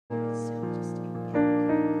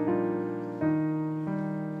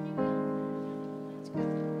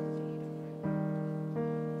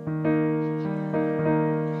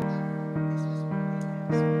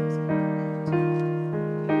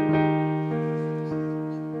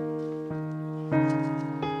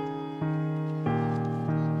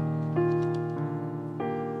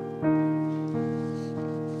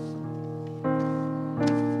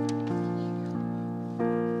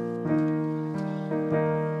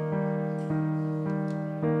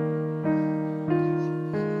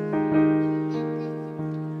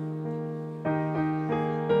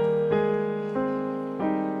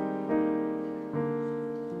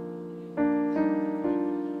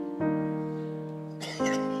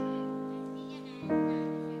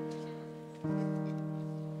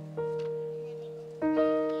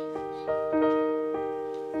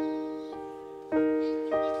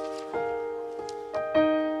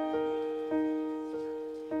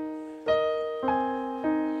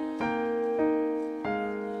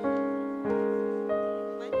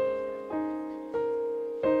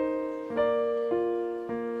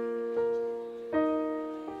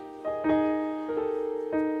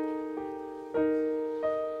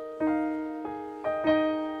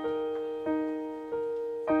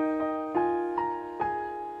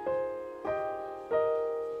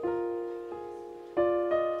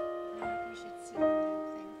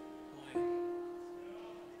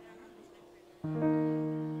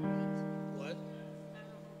What?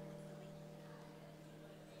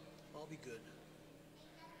 I'll be good.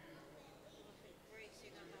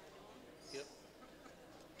 Yep.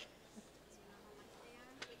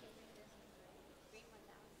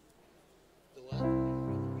 The what?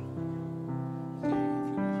 Okay, if you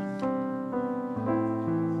want.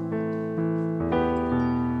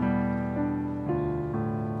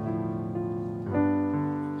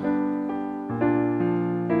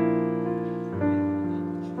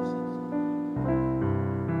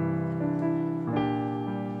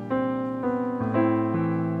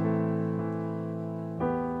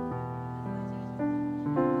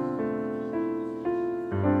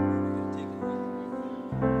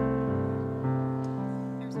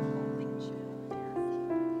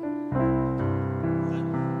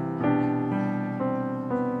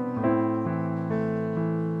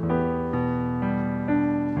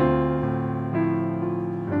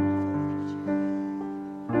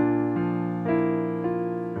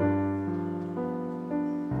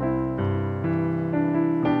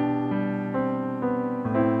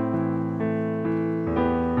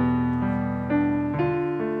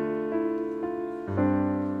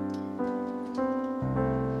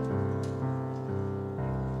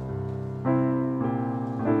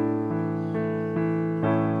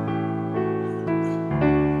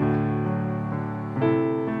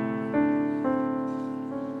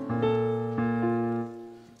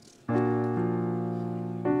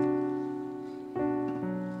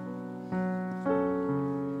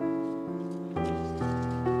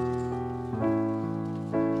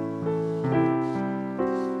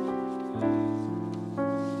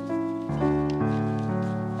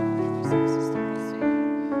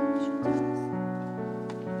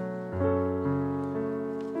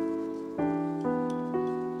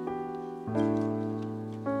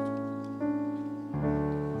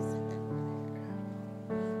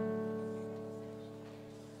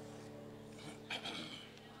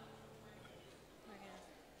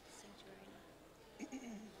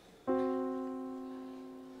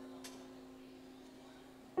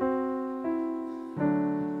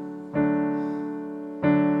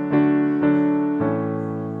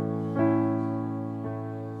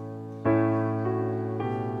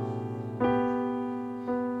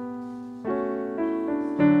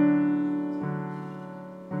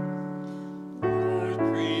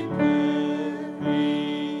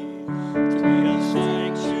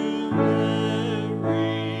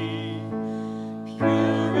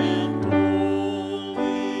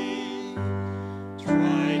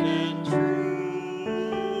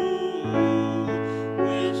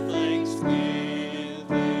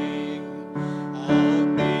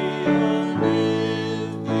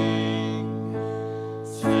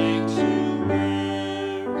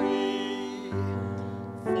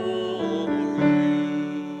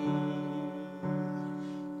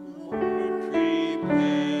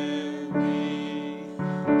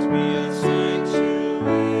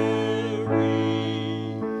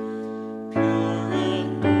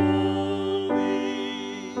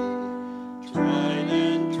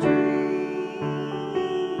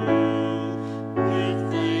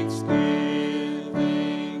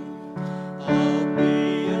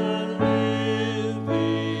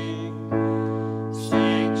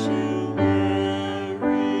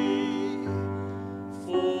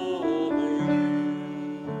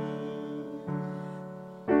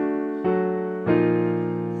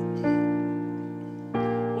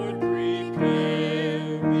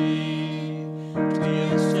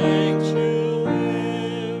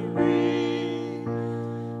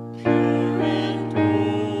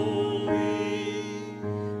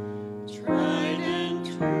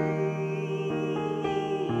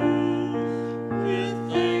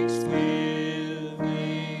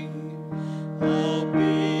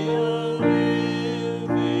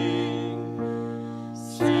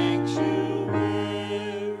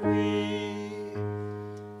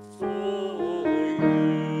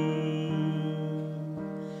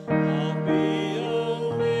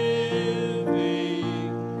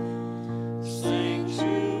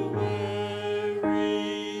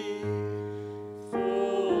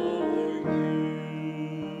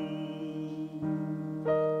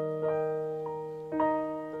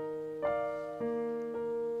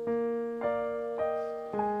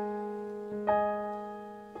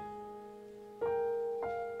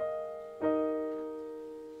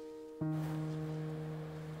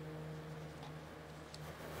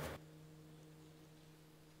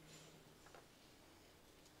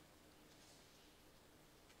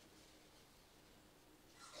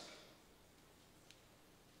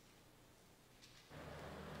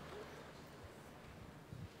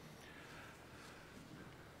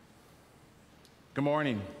 Good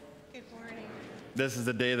morning. Good morning. This is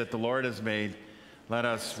the day that the Lord has made. Let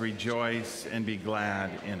us rejoice and be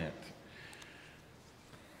glad in it.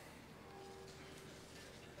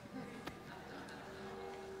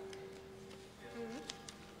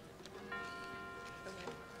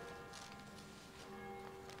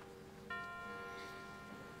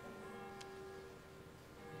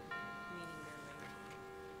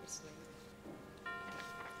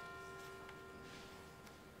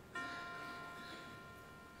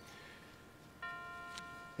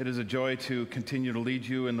 It is a joy to continue to lead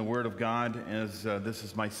you in the Word of God as this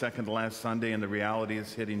is my second to last Sunday and the reality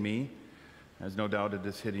is hitting me, as no doubt it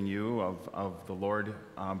is hitting you, of the Lord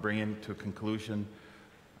bringing to a conclusion.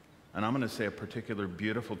 And I'm going to say a particular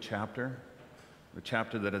beautiful chapter, the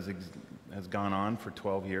chapter that has gone on for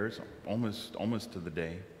 12 years, almost to the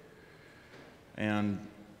day. And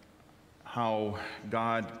how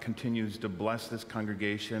God continues to bless this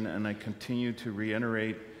congregation, and I continue to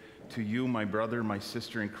reiterate to you, my brother, my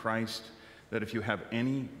sister in Christ, that if you have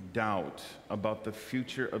any doubt about the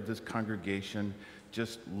future of this congregation,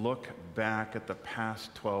 just look back at the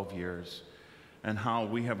past 12 years and how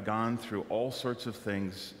we have gone through all sorts of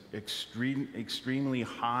things, extremely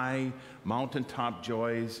high mountaintop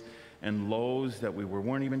joys and lows that we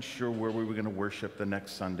weren't even sure where we were going to worship the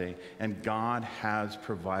next Sunday. And God has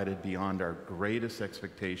provided beyond our greatest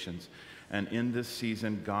expectations. And in this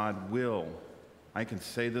season, God will, I can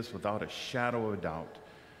say this without a shadow of a doubt,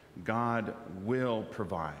 God will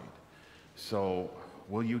provide. So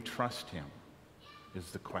will you trust him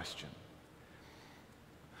is the question.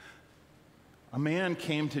 A man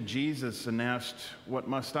came to Jesus and asked, "What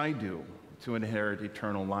must I do to inherit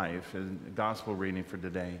eternal life?" In the gospel reading for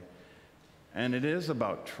today. And it is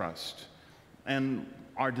about trust and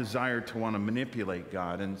our desire to want to manipulate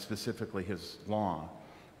God and specifically his law.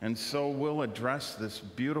 And so we'll address this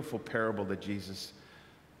beautiful parable that Jesus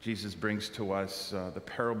brings to us, the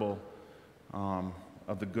parable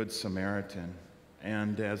of the Good Samaritan.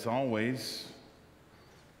 And as always,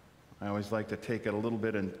 I always like to take it a little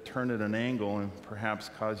bit and turn it an angle and perhaps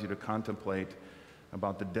cause you to contemplate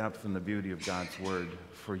about the depth and the beauty of God's Word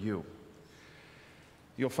for you.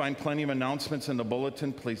 You'll find plenty of announcements in the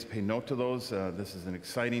bulletin. Please pay note to those. This is an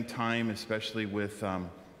exciting time, especially with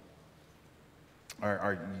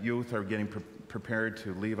our youth are getting prepared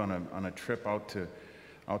to leave on a trip out to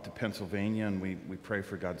Pennsylvania, and we pray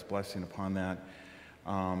for God's blessing upon that.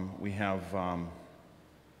 We have a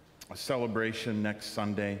celebration next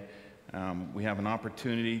Sunday. We have an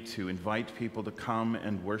opportunity to invite people to come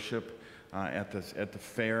and worship at the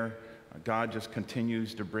fair. God just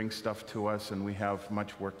continues to bring stuff to us, and we have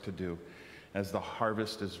much work to do as the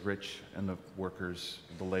harvest is rich and the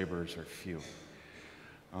laborers are few.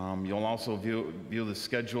 You'll also view the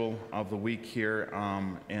schedule of the week here,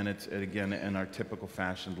 and it's, again, in our typical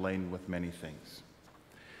fashion, laden with many things.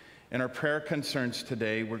 In our prayer concerns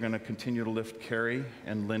today, we're going to continue to lift Carrie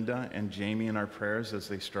and Linda and Jamie in our prayers as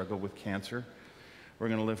they struggle with cancer. We're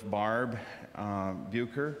going to lift Barb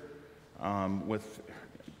Bucher with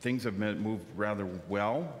things have moved rather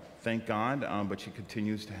well, thank God, but she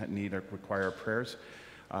continues to require our prayers.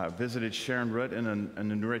 Visited Sharon Root in an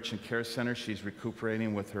Enrich and Care Center. She's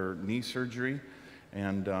recuperating with her knee surgery,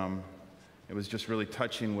 and it was just really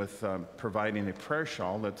touching with providing a prayer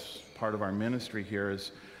shawl. That's part of our ministry here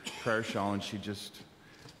is prayer shawl, and she just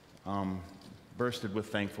bursted with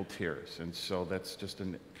thankful tears, and so that's just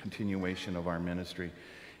a continuation of our ministry.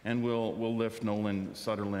 And we'll lift Nolan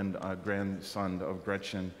Sutherland, grandson of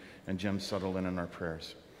Gretchen and Jim Sutherland, in our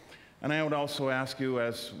prayers. And I would also ask you,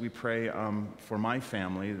 as we pray for my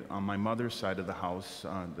family, on my mother's side of the house,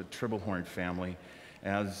 the Tribblehorn family,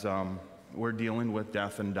 as we're dealing with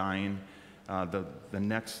death and dying, the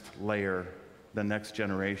next layer, the next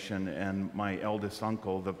generation, and my eldest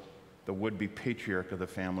uncle, the would-be patriarch of the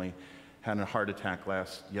family, had a heart attack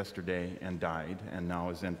yesterday and died, and now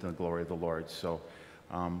is into the glory of the Lord. So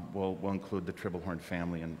we'll include the Tribblehorn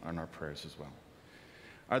family in our prayers as well.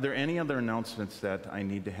 Are there any other announcements that I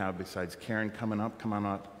need to have besides Karen coming up? Come on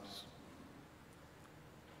up.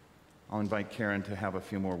 I'll invite Karen to have a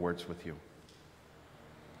few more words with you.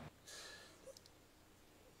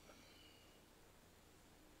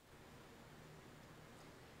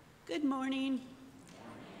 Good morning.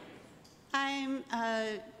 I'm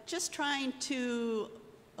just trying to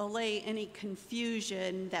allay any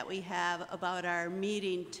confusion that we have about our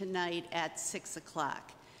meeting tonight at 6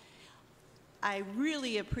 o'clock. I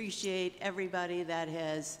really appreciate everybody that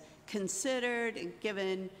has considered and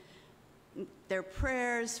given their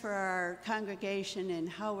prayers for our congregation and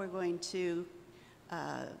how we're going to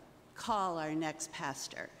call our next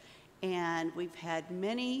pastor. And we've had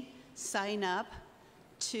many sign up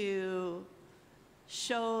to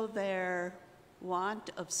show their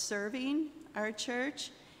want of serving our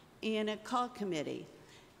church in a call committee.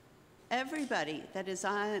 Everybody that is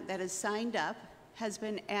signed up has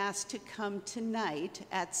been asked to come tonight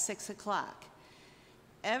at 6 o'clock.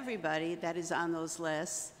 Everybody that is on those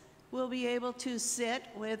lists will be able to sit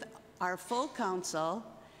with our full council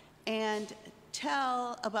and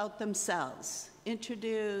tell about themselves,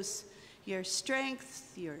 introduce your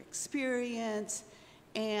strengths, your experience,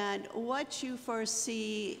 and what you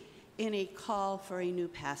foresee in a call for a new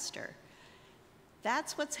pastor.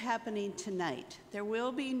 That's what's happening tonight. There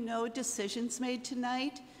will be no decisions made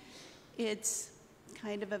tonight. It's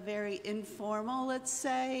kind of a very informal, let's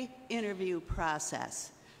say, interview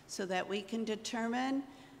process so that we can determine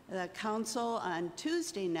the council on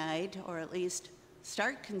Tuesday night, or at least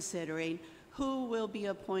start considering who will be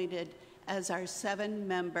appointed as our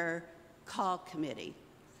 7-member call committee.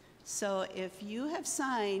 So if you have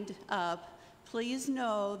signed up, please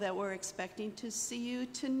know that we're expecting to see you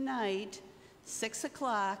tonight, 6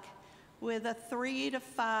 o'clock, with a 3 to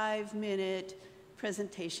 5 minute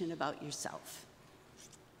presentation about yourself.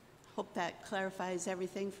 Hope that clarifies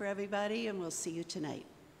everything for everybody, and we'll see you tonight.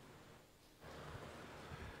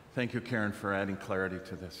 Thank you, Karen, for adding clarity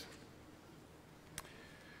to this.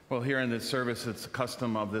 Well, here in this service, it's the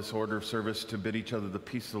custom of this order of service to bid each other the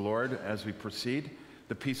peace of the Lord as we proceed.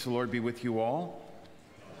 The peace of the Lord be with you all.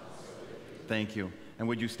 Thank you. And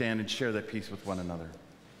would you stand and share that peace with one another?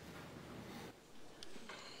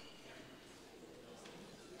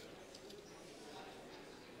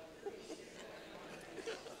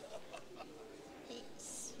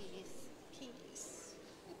 Peace, peace. Peace.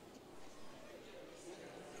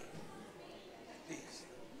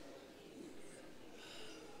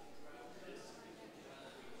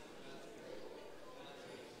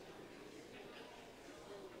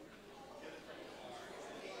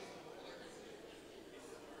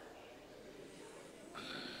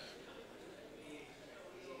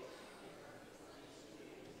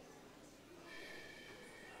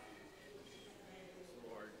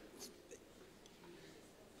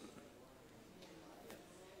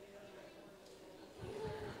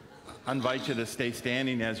 I invite you to stay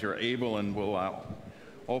standing as you're able, and we'll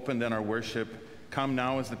open then our worship. Come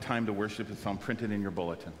now is the time to worship. It's found printed in your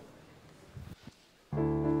bulletin.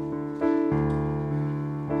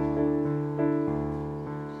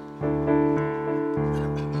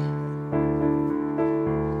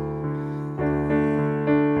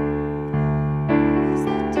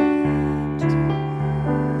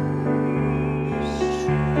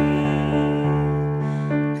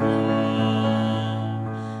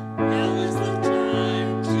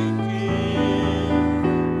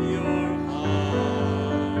 Your heart.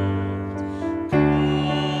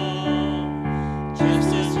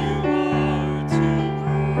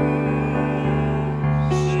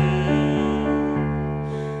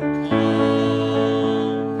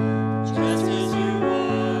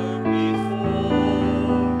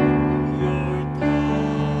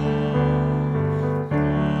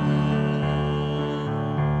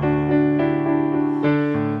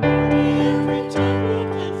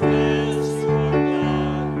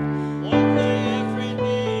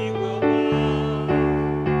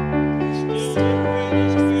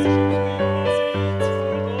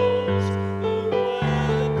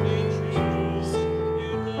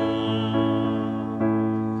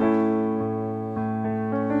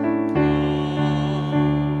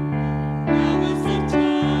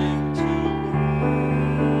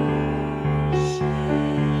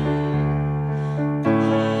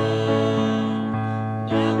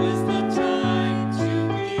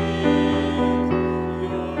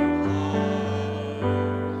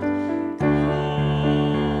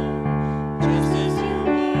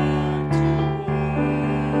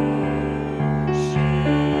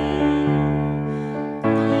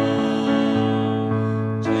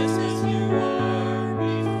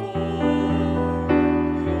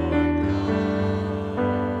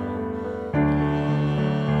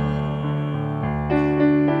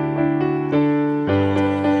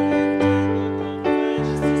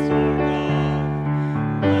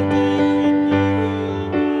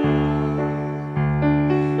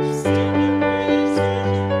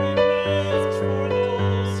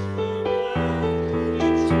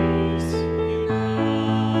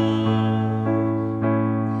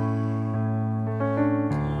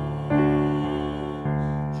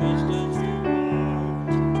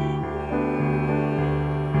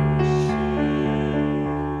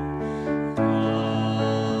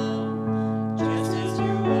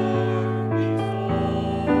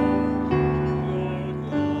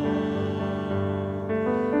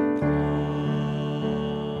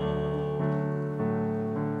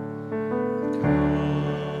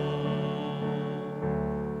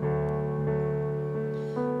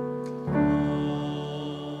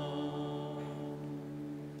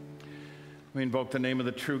 We invoke the name of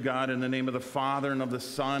the true God, in the name of the Father, and of the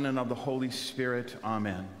Son, and of the Holy Spirit.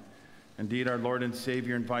 Amen. Indeed, our Lord and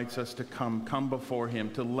Savior invites us to come before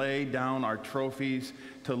him, to lay down our trophies,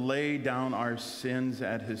 to lay down our sins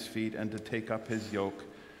at his feet, and to take up his yoke,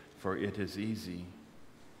 for it is easy.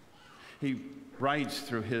 He writes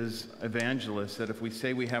through his evangelist that if we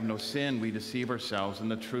say we have no sin, we deceive ourselves,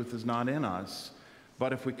 and the truth is not in us.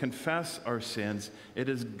 But if we confess our sins, it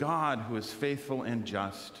is God who is faithful and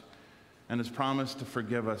just, and has promised to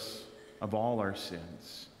forgive us of all our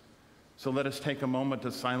sins. So let us take a moment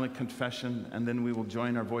of silent confession, and then we will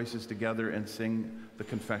join our voices together and sing the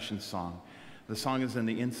confession song. The song is in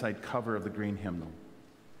the inside cover of the green hymnal.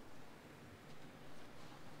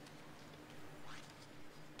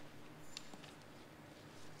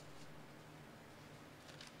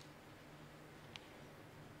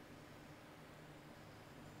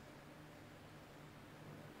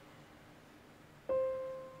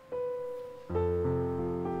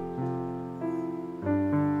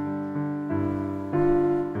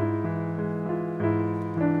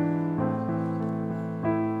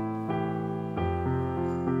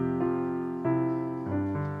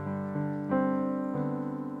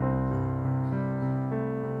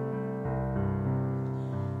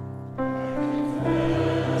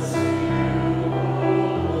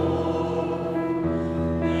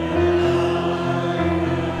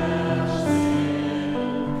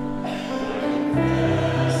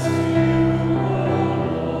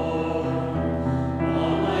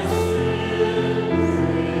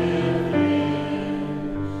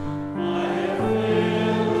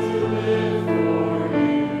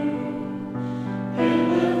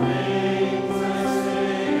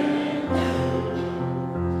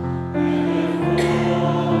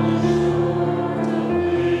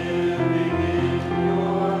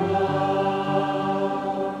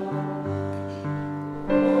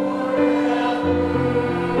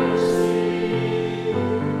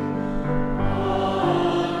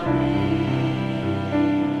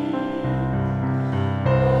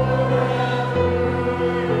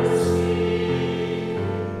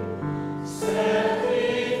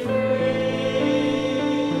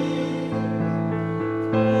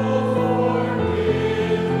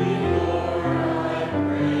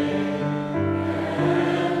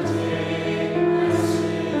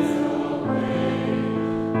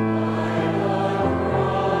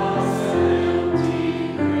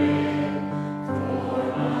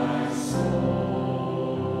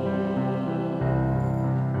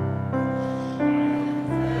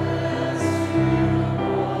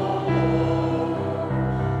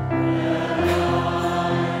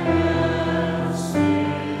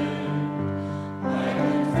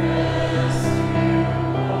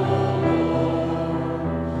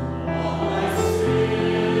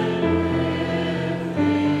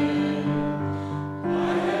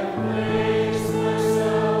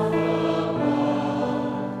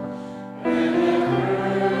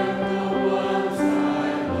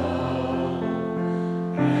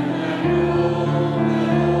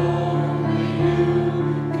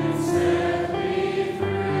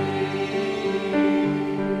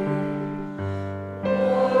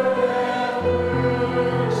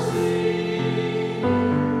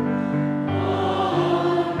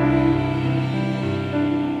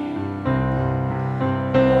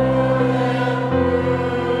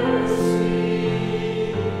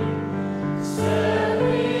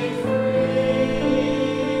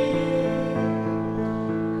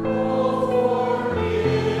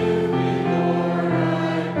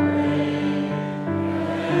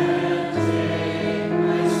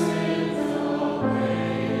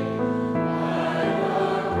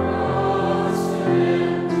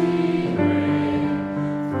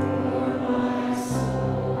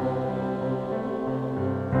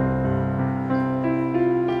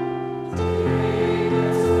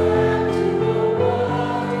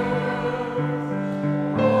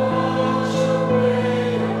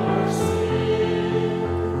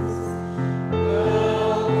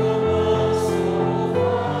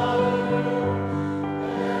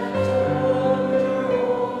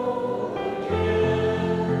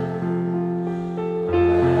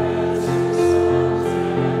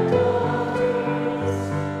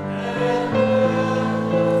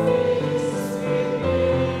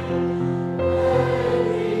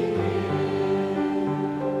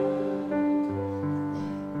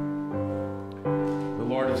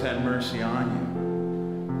 mercy on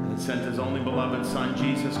you, and has sent his only beloved Son,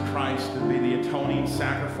 Jesus Christ, to be the atoning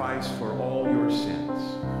sacrifice for all your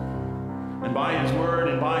sins. And by his word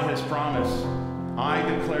and by his promise, I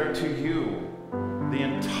declare to you the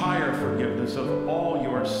entire forgiveness of all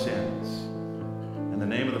your sins. In the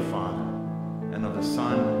name of the Father, and of the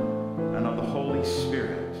Son, and of the Holy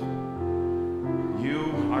Spirit.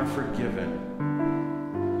 You are forgiven.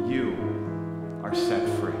 You are set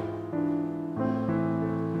free.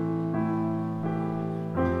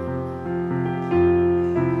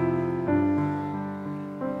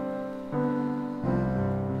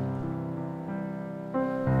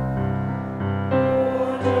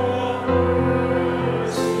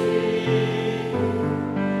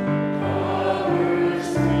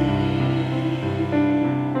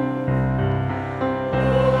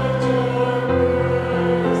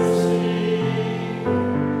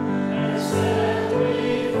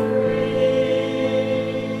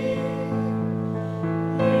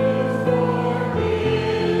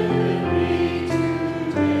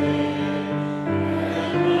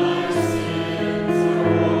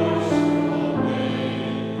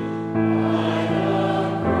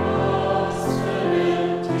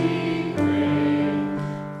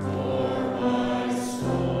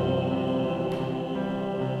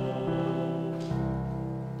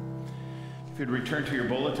 Return to your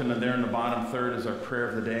bulletin, and there in the bottom third is our prayer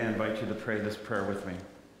of the day. I invite you to pray this prayer with me.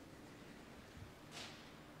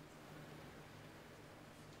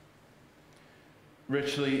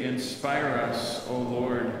 Richly inspire us, O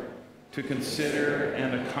Lord, to consider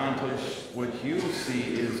and accomplish what you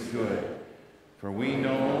see is good. For we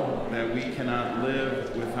know that we cannot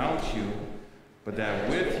live without you, but that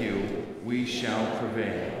with you we shall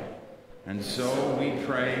prevail. And so we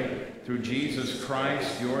pray through Jesus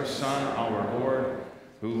Christ, your Son, our Lord,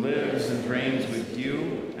 who lives and reigns with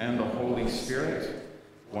you and the Holy Spirit,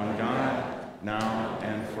 one God, now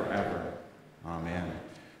and forever. Amen.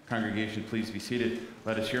 Congregation, please be seated.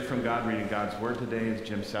 Let us hear from God. Reading God's Word today is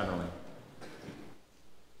Jim Satterley.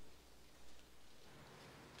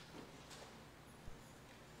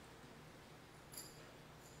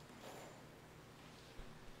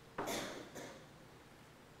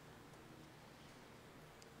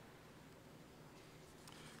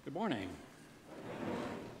 Good morning.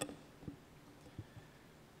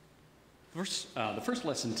 The first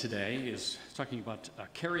lesson today is talking about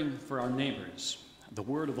caring for our neighbors. The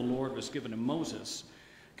word of the Lord was given to Moses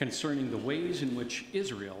concerning the ways in which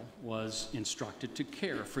Israel was instructed to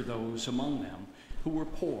care for those among them who were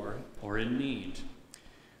poor or in need.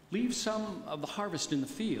 Leave some of the harvest in the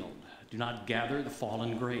field. Do not gather the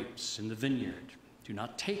fallen grapes in the vineyard. Do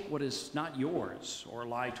not take what is not yours or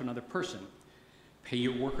lie to another person. Pay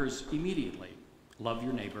your workers immediately. Love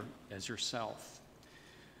your neighbor as yourself.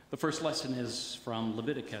 The first lesson is from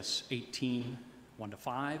Leviticus 18,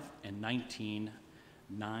 1-5, and 19,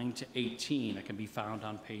 9-18. It can be found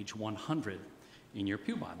on page 100 in your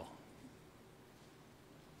Pew Bible.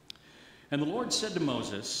 And the Lord said to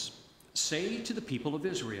Moses, "Say to the people of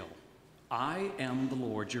Israel, I am the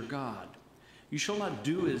Lord your God. You shall not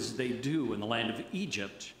do as they do in the land of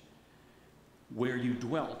Egypt, where you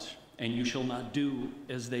dwelt, and you shall not do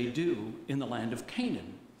as they do in the land of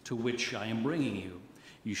Canaan, to which I am bringing you.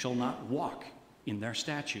 You shall not walk in their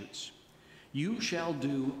statutes. You shall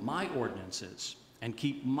do my ordinances and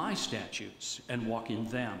keep my statutes and walk in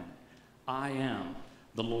them. I am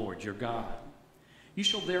the Lord your God. You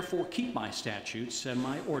shall therefore keep my statutes and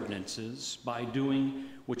my ordinances by doing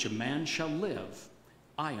which a man shall live.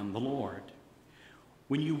 I am the Lord.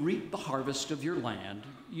 When you reap the harvest of your land,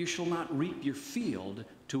 you shall not reap your field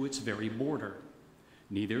to its very border.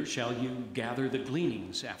 Neither shall you gather the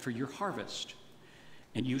gleanings after your harvest.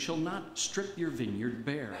 And you shall not strip your vineyard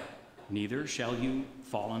bare. Neither shall you the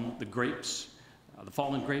fallen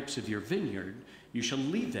grapes of your vineyard, you shall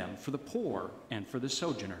leave them for the poor and for the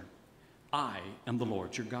sojourner. I am the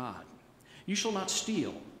Lord your God. You shall not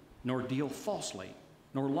steal, nor deal falsely,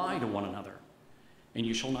 nor lie to one another. And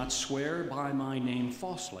you shall not swear by my name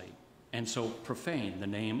falsely, and so profane the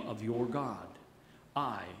name of your God.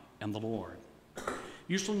 I am the Lord.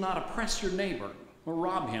 You shall not oppress your neighbor or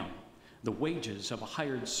rob him. The wages of a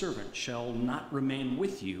hired servant shall not remain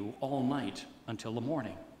with you all night until the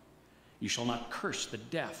morning. You shall not curse the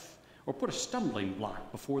deaf or put a stumbling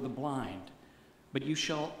block before the blind, but you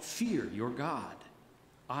shall fear your God.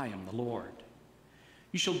 I am the Lord.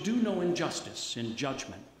 You shall do no injustice in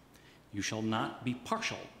judgment. You shall not be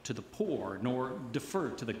partial to the poor, nor defer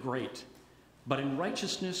to the great, but in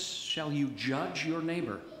righteousness shall you judge your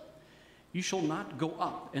neighbor. You shall not go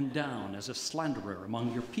up and down as a slanderer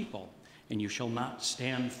among your people, and you shall not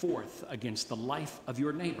stand forth against the life of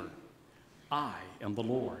your neighbor. I am the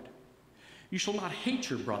Lord. You shall not hate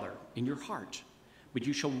your brother in your heart, but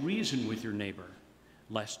you shall reason with your neighbor,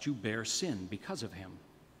 lest you bear sin because of him.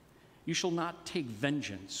 You shall not take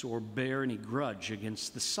vengeance or bear any grudge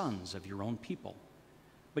against the sons of your own people,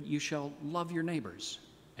 but you shall love your neighbors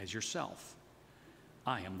as yourself.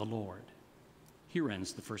 I am the Lord. Here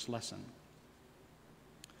ends the first lesson.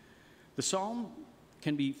 The psalm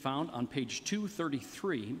can be found on page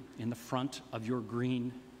 233 in the front of your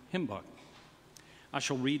green hymn book. I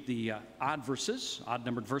shall read the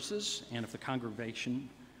odd-numbered verses, and if the congregation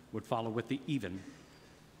would follow with the even.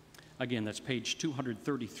 Again, that's page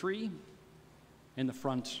 233 in the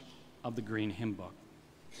front of the green hymn book.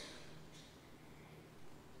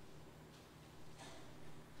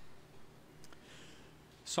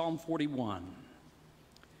 Psalm 41.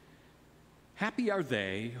 Happy are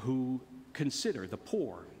they who consider the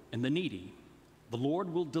poor and the needy. The Lord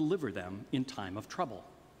will deliver them in time of trouble.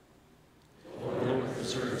 The Lord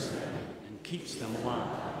preserves them and keeps them alive,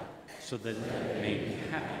 so that they may be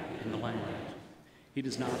happy in the land. He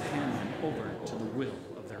does not hand them over to the will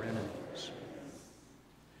of their enemies.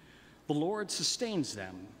 The Lord sustains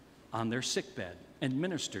them on their sickbed and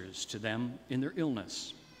ministers to them in their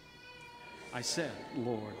illness. I said,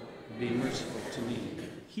 Lord, be merciful to me,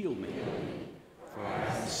 heal me, for I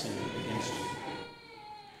have sinned against you.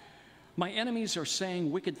 My enemies are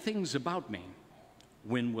saying wicked things about me.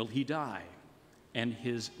 When will he die, and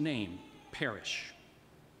his name perish?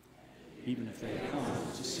 Even if they come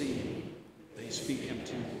to see me, they speak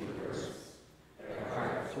empty words. Their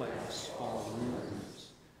heart collects all rumors.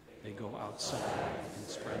 They go outside and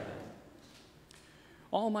spread them.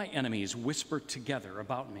 All my enemies whisper together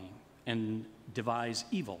about me and devise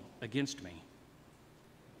evil against me.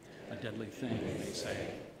 A deadly thing, they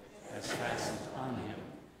say, has fastened on him.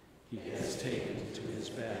 He has taken to his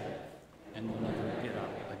bed and will never get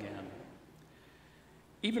up again.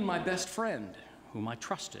 Even my best friend, whom I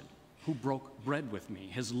trusted, who broke bread with me,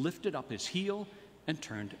 has lifted up his heel and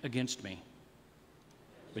turned against me.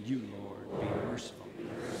 But you, Lord, be merciful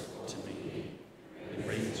to me and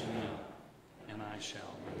raise me up, and I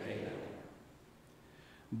shall repay them.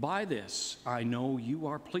 By this I know you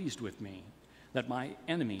are pleased with me, that my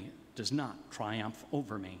enemy does not triumph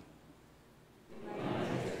over me. My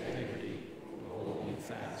integrity will hold me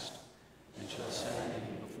fast and shall set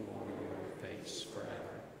me before your face forever.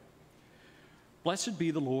 Blessed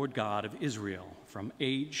be the Lord God of Israel from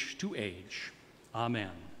age to age.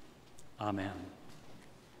 Amen. Amen.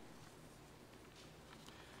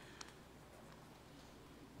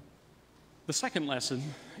 The second lesson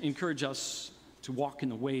encourages us to walk in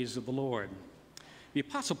the ways of the Lord. The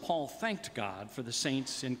Apostle Paul thanked God for the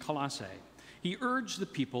saints in Colossae. He urged the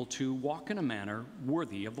people to walk in a manner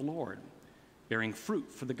worthy of the Lord, bearing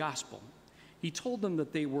fruit for the gospel. He told them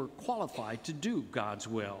that they were qualified to do God's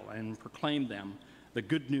will and proclaim them the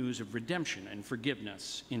good news of redemption and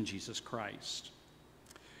forgiveness in Jesus Christ.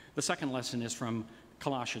 The second lesson is from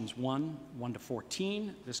Colossians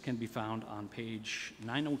 1:1-14. This can be found on page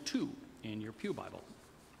 902 in your Pew Bible.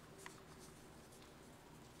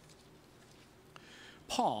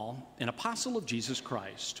 Paul, an apostle of Jesus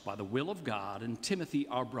Christ, by the will of God, and Timothy,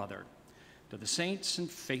 our brother, to the saints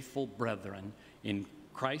and faithful brethren in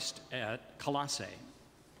Christ at Colossae.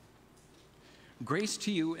 Grace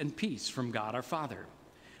to you and peace from God our Father.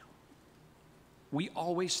 We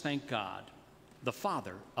always thank God, the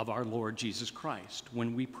Father of our Lord Jesus Christ,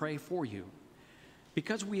 when we pray for you,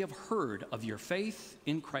 because we have heard of your faith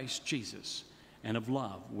in Christ Jesus and of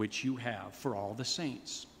love which you have for all the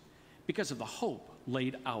saints, because of the hope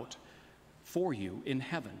laid out for you in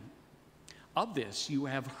heaven. Of this you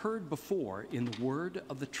have heard before in the word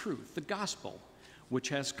of the truth, the gospel, which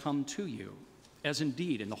has come to you, as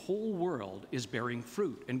indeed in the whole world is bearing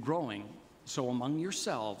fruit and growing, so among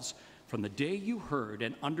yourselves from the day you heard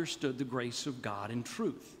and understood the grace of God in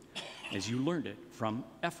truth, as you learned it from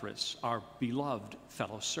Ephraim, our beloved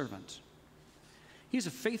fellow servant. He is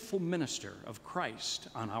a faithful minister of Christ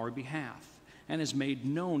on our behalf, and has made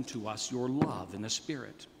known to us your love in the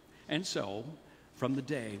Spirit. And so, from the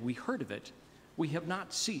day we heard of it, we have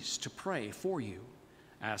not ceased to pray for you,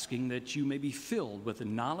 asking that you may be filled with the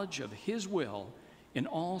knowledge of his will in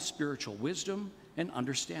all spiritual wisdom and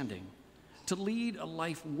understanding, to lead a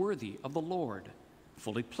life worthy of the Lord,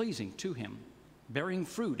 fully pleasing to him, bearing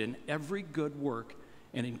fruit in every good work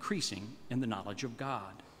and increasing in the knowledge of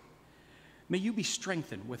God. May you be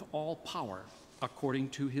strengthened with all power according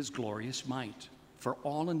to his glorious might, for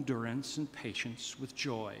all endurance and patience with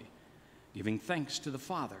joy, giving thanks to the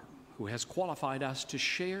Father, who has qualified us to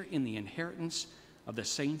share in the inheritance of the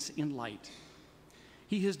saints in light.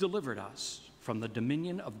 He has delivered us from the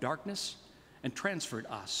dominion of darkness and transferred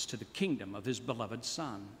us to the kingdom of his beloved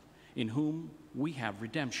Son, in whom we have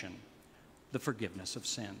redemption, the forgiveness of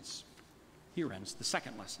sins. Here ends the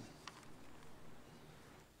second lesson.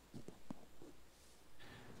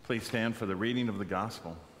 Please stand for the reading of the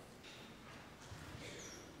gospel.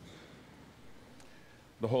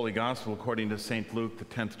 The Holy Gospel according to St. Luke, the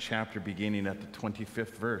 10th chapter, beginning at the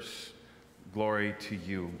 25th verse. Glory to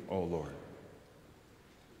you, O Lord.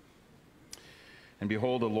 And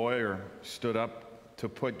behold, a lawyer stood up to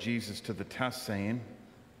put Jesus to the test, saying,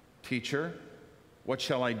 Teacher, what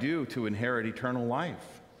shall I do to inherit eternal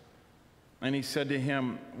life? And he said to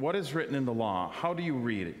him, What is written in the law? How do you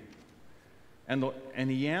read it?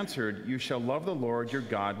 And he answered, You shall love the Lord your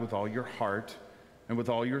God with all your heart, and with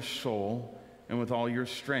all your soul, and with all your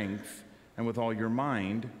strength, and with all your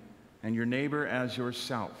mind, and your neighbor as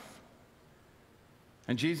yourself.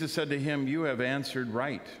 And Jesus said to him, You have answered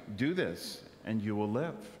right. Do this, and you will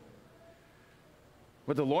live.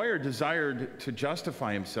 But the lawyer desired to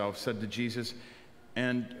justify himself, said to Jesus,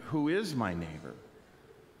 And who is my neighbor?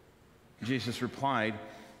 Jesus replied,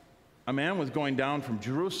 A man was going down from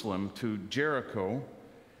Jerusalem to Jericho,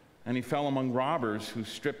 and he fell among robbers who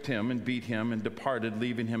stripped him and beat him and departed,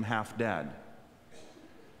 leaving him half dead.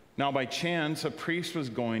 Now by chance, a priest was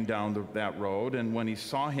going down that road, and when he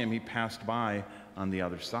saw him, he passed by on the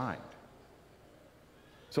other side.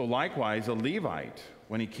 So likewise, a Levite,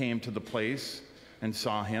 when he came to the place and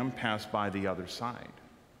saw him, passed by the other side.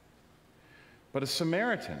 But a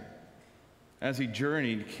Samaritan, as he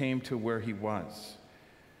journeyed, came to where he was.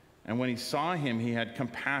 And when he saw him, he had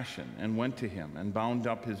compassion and went to him and bound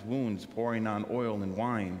up his wounds, pouring on oil and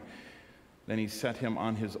wine. Then he set him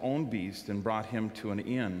on his own beast and brought him to an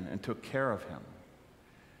inn and took care of him.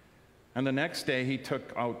 And the next day he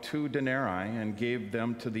took out 2 denarii and gave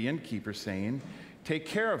them to the innkeeper, saying, Take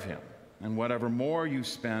care of him, and whatever more you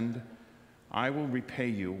spend, I will repay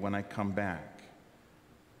you when I come back.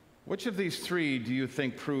 Which of these 3 do you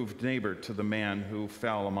think proved neighbor to the man who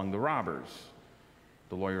fell among the robbers?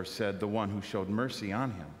 The lawyer said, The one who showed mercy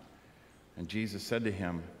on him. And Jesus said to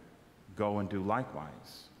him, Go and do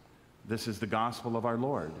likewise. This is the gospel of our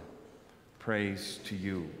Lord. Praise to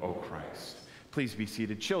you, O Christ. Please be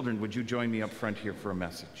seated. Children, would you join me up front here for a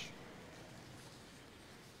message?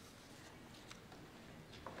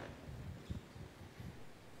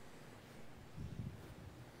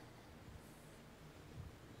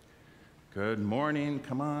 Good morning.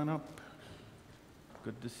 Come on up.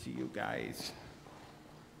 Good to see you guys.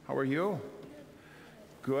 How are you?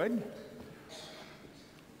 Good?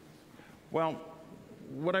 Well,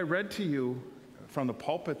 what I read to you from the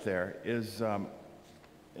pulpit there is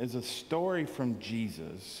a story from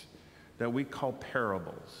Jesus that we call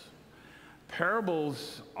parables.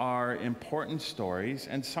 Parables are important stories,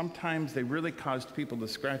 and sometimes they really caused people to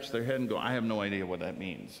scratch their head and go, I have no idea what that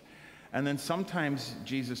means. And then sometimes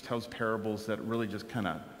Jesus tells parables that really just kind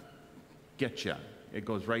of get you. It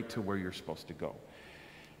goes right to where you're supposed to go.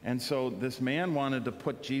 And so this man wanted to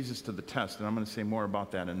put Jesus to the test, and I'm going to say more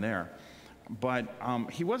about that in there. But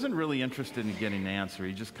he wasn't really interested in getting an answer.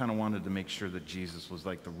 He just kind of wanted to make sure that Jesus was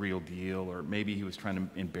like the real deal, or maybe he was trying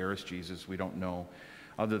to embarrass Jesus. We don't know,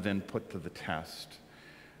 other than put to the test.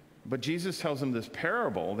 But Jesus tells him this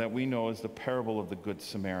parable that we know as the parable of the Good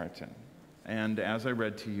Samaritan. And as I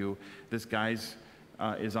read to you, this guy's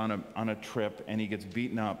is on a trip, and he gets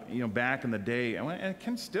beaten up. You know, back in the day, and it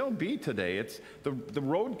can still be today, it's the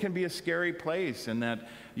road can be a scary place, and that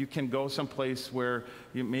you can go someplace where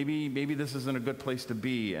maybe this isn't a good place to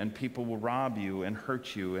be, and people will rob you and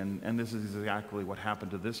hurt you, and this is exactly what happened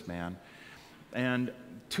to this man. And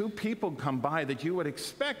 2 people come by that you would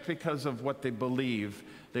expect, because of what they believe,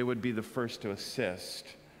 they would be the first to assist.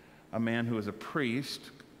 A man who is a priest,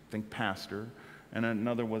 I think pastor, and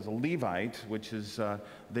another was a Levite, which is,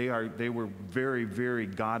 they were very, very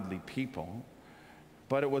godly people.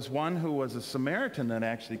 But it was one who was a Samaritan that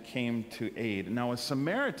actually came to aid. Now, a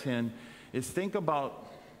Samaritan is, think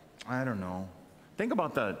about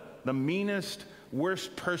the meanest,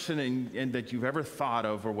 worst person that you've ever thought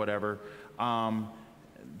of or whatever.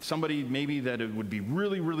 Somebody maybe that it would be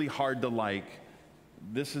really, really hard to like.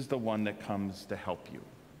 This is the one that comes to help you.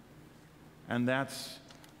 And that's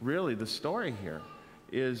really the story here,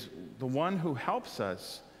 is the one who helps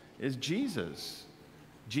us is Jesus.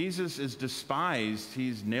 Jesus is despised.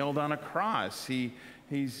 He's nailed on a cross.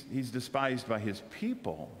 He's despised by his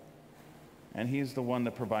people. And he's the one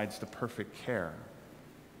that provides the perfect care.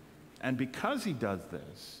 And because he does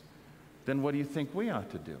this, then what do you think we ought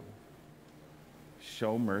to do?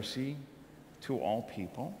 Show mercy to all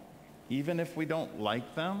people, even if we don't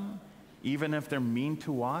like them, even if they're mean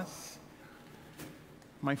to us.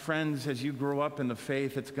 My friends, as you grow up in the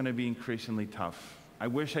faith, it's going to be increasingly tough. I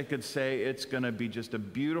wish I could say it's going to be just a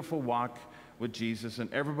beautiful walk with Jesus, and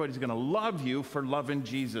everybody's going to love you for loving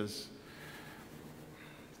Jesus.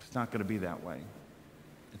 It's not going to be that way.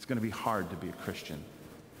 It's going to be hard to be a Christian.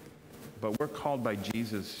 But we're called by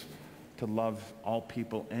Jesus to love all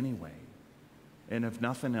people anyway. And if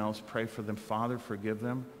nothing else, pray for them. Father, forgive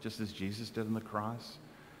them, just as Jesus did on the cross.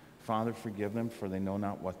 Father, forgive them, for they know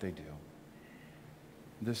not what they do.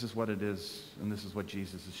 This is what it is, and this is what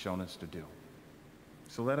Jesus has shown us to do.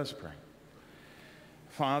 So let us pray.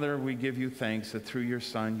 Father, we give you thanks that through your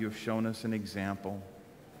Son you have shown us an example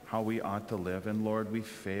how we ought to live. And Lord, we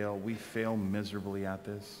fail miserably at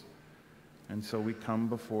this. And so we come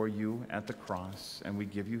before you at the cross and we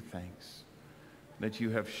give you thanks that you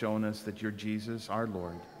have shown us that your Jesus, our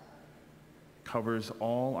Lord, covers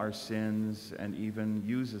all our sins and even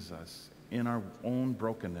uses us in our own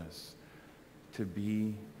brokenness to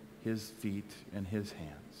be his feet and his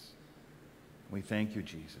hands. We thank you,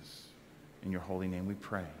 Jesus. In your holy name we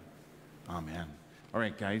pray. Amen. All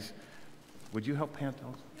right, guys, would you help hand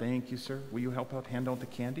out? Thank you, sir. Will you help out hand out the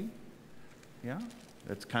candy? Yeah?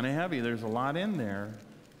 It's kind of heavy. There's a lot in there.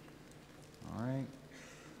 All right.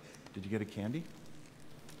 Did you get a candy?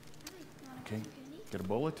 Okay. Get a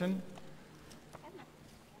bulletin.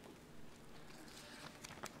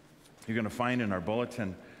 You're going to find in our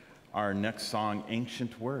bulletin our next song,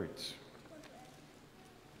 Ancient Words.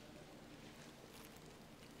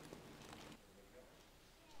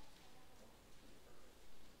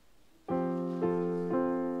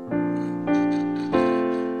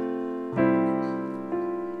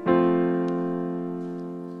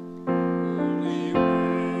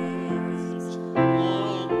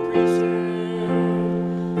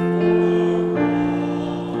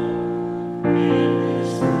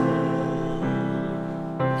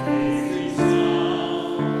 Thank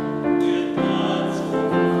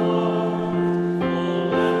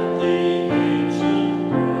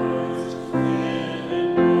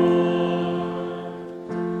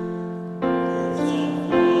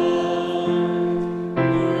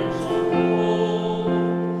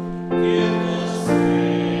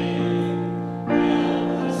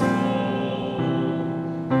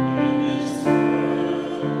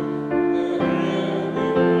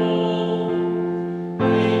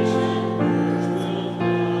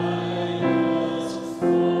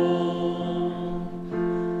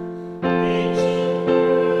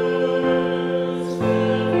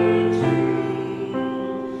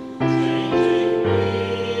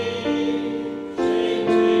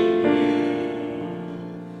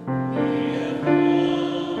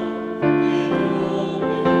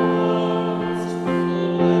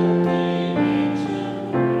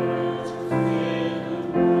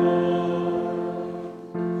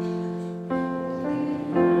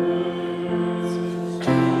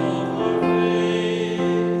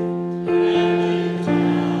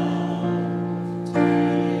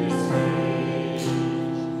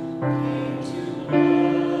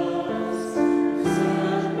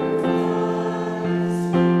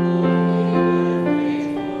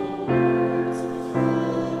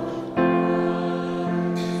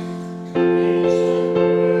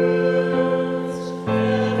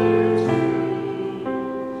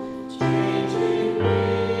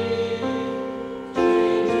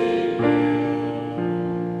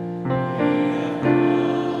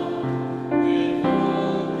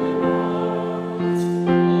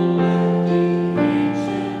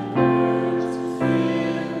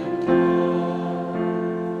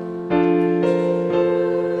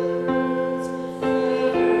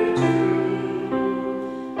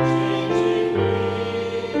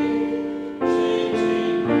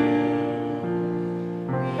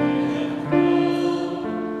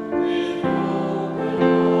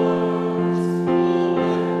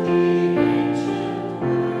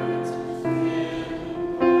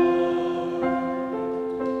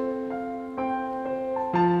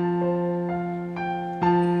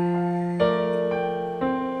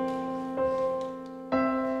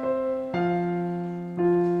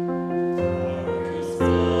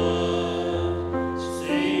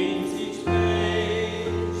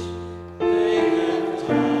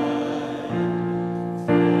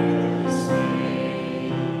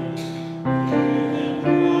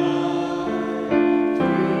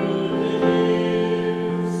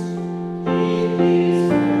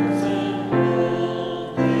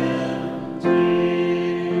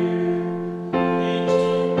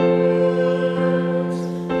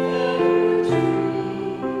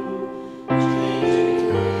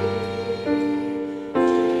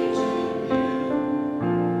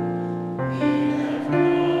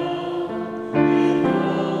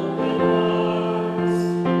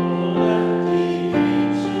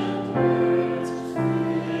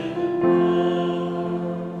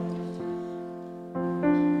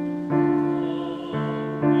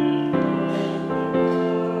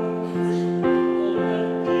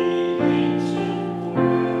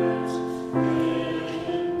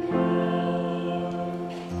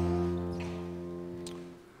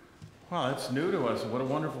hearts new to us. What a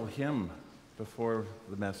wonderful hymn before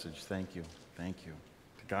the message. Thank you. Thank you.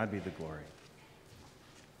 To God be the glory.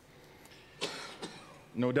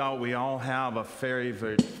 No doubt we all have a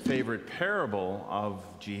favorite parable of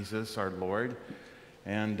Jesus, our Lord.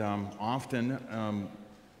 And often,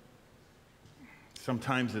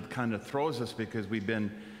 sometimes it kind of throws us because we've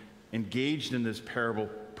been engaged in this parable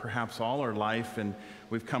perhaps all our life, and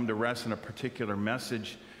we've come to rest in a particular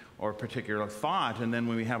message or a particular thought. And then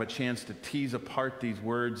when we have a chance to tease apart these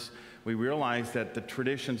words, we realize that the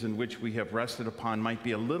traditions in which we have rested upon might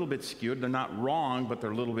be a little bit skewed. They're not wrong, but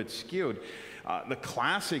they're a little bit skewed. The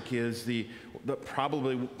classic is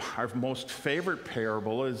probably our most favorite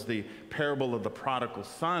parable is the parable of the prodigal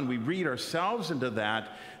son. We read ourselves into that,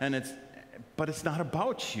 but it's not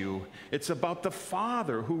about you. It's about the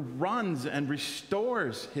father who runs and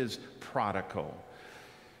restores his prodigal.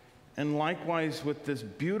 And likewise with this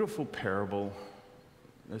beautiful parable,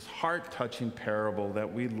 this heart-touching parable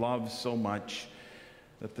that we love so much,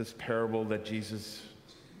 that this parable that Jesus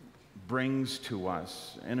brings to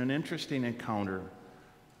us in an interesting encounter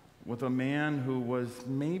with a man who was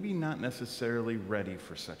maybe not necessarily ready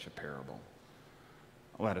for such a parable.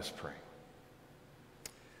 Let us pray.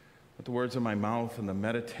 Let the words of my mouth and the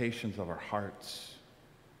meditations of our hearts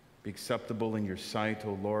be acceptable in your sight,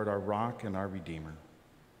 O Lord, our rock and our Redeemer.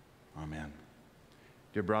 Amen.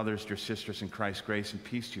 Dear brothers, dear sisters in Christ, grace and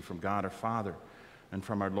peace to you from God our Father and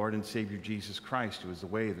from our Lord and Savior Jesus Christ, who is the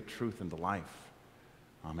way, the truth, and the life.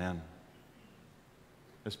 Amen.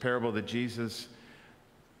 This parable that Jesus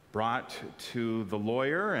brought to the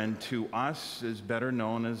lawyer and to us is better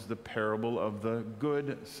known as the parable of the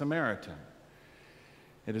Good Samaritan.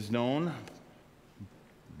 It is known,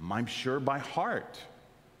 I'm sure, by heart.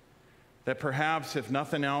 That perhaps, if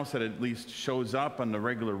nothing else, that at least shows up on the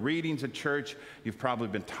regular readings at church. You've probably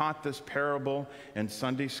been taught this parable in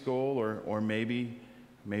Sunday school, or maybe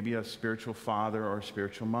a spiritual father or a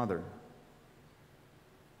spiritual mother.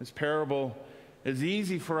 This parable is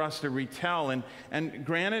easy for us to retell, and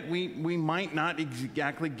granted, we might not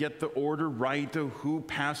exactly get the order right of who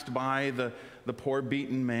passed by the poor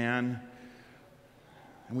beaten man.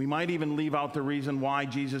 And we might even leave out the reason why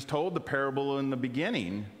Jesus told the parable in the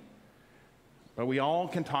beginning. But we all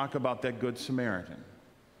can talk about that Good Samaritan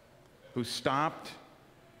who stopped,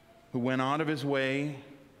 who went out of his way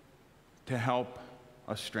to help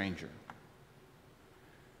a stranger.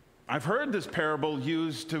 I've heard this parable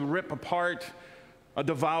used to rip apart a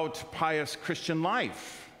devout, pious Christian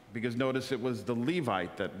life, because notice it was the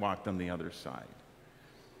Levite that walked on the other side.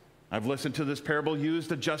 I've listened to this parable used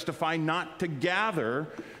to justify not to gather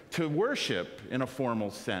to worship in a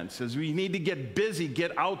formal sense, as we need to get busy,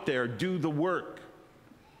 get out there, do the work.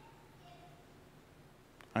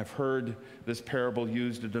 I've heard this parable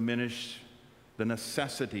used to diminish the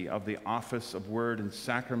necessity of the office of word and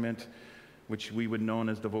sacrament, which we would know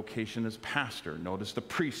as the vocation as pastor. Notice the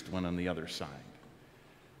priest went on the other side.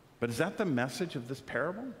 But is that the message of this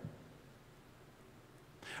parable?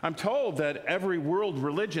 I'm told that every world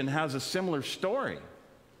religion has a similar story.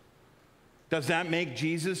 Does that make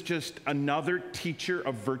Jesus just another teacher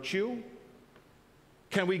of virtue?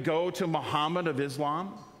 Can we go to Muhammad of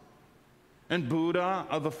Islam and Buddha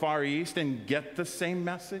of the Far East and get the same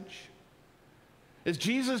message? Is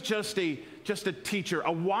Jesus just a teacher,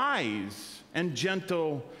 a wise and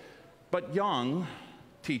gentle but young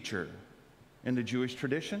teacher in the Jewish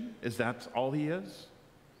tradition? Is that all he is?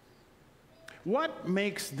 What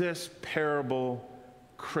makes this parable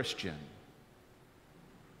Christian?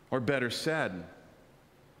 Or better said,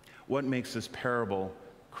 what makes this parable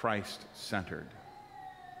Christ-centered?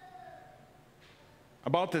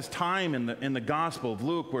 About this time in the Gospel of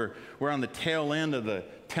Luke, we're on the tail end of the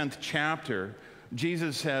 10th chapter,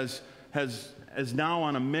 Jesus is now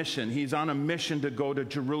on a mission. He's on a mission to go to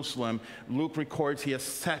Jerusalem. Luke records he has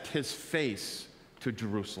set his face to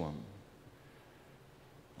Jerusalem.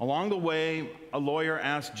 Along the way, a lawyer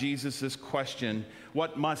asked Jesus this question: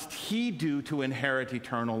 what must he do to inherit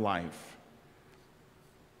eternal life?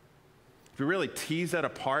 If you really tease that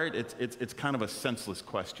apart, it's kind of a senseless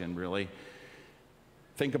question, really.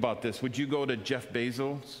 Think about this. Would you go to Jeff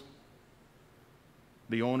Bezos,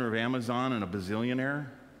 the owner of Amazon and a bazillionaire?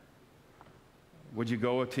 Would you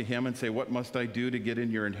go to him and say, what must I do to get in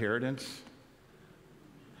your inheritance?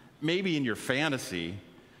 Maybe in your fantasy,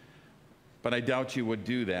 but I doubt you would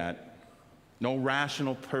do that. No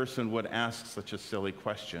rational person would ask such a silly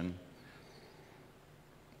question.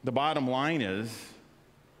 The bottom line is,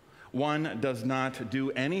 one does not do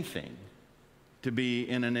anything to be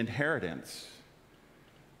in an inheritance.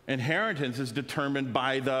 Inheritance is determined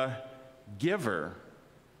by the giver,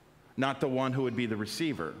 not the one who would be the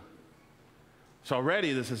receiver. So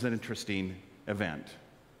already this is an interesting event.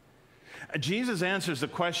 Jesus answers the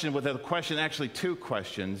question with a question, actually two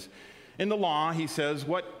questions. In the law, he says,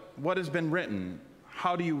 what has been written?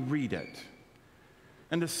 How do you read it?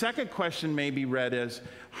 And the second question may be read as,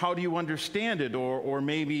 how do you understand it? Or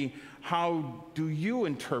maybe, how do you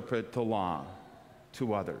interpret the law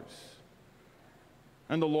to others?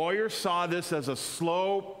 And the lawyer saw this as a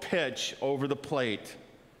slow pitch over the plate.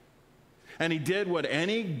 And he did what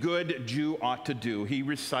any good Jew ought to do. He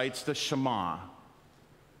recites the Shema,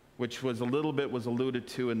 which was a little bit was alluded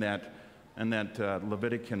to in that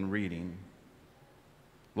Levitican reading.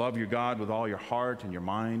 Love your God with all your heart and your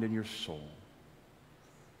mind and your soul.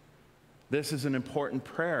 This is an important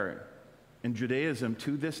prayer in Judaism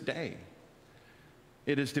to this day.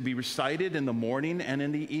 It is to be recited in the morning and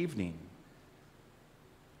in the evening.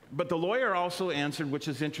 But the lawyer also answered, which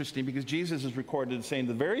is interesting because Jesus is recorded as saying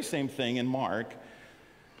the very same thing in Mark,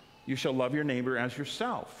 you shall love your neighbor as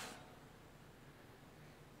yourself.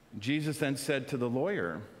 Jesus then said to the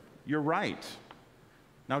lawyer, you're right.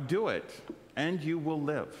 Now do it, and you will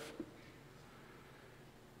live.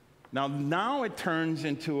 Now it turns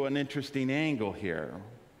into an interesting angle here.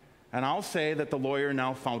 And I'll say that the lawyer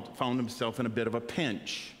now found himself in a bit of a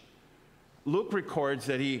pinch. Luke records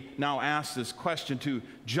that he now asks this question to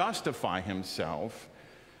justify himself.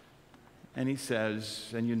 And he says,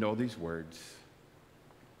 and you know these words,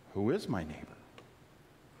 who is my neighbor?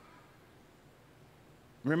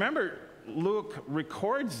 Remember, Luke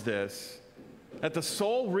records this, that the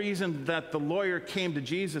sole reason that the lawyer came to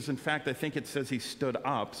Jesus, in fact, I think it says he stood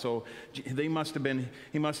up, so he must have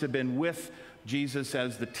been with Jesus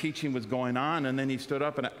as the teaching was going on, and then he stood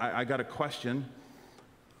up, and I got a question.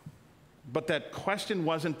 But that question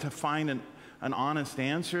wasn't to find an honest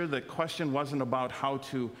answer. The question wasn't about how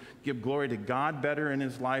to give glory to God better in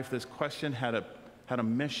his life. This question had a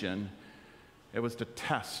mission. It was to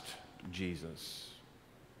test Jesus.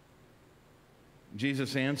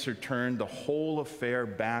 Jesus' answer turned the whole affair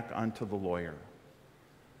back onto the lawyer.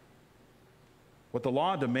 What the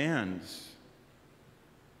law demands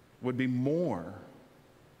would be more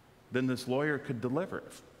than this lawyer could deliver,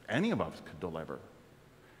 if any of us could deliver.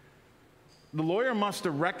 The lawyer must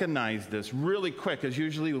have recognized this really quick, as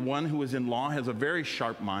usually the one who is in law has a very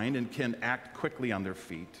sharp mind and can act quickly on their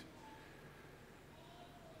feet.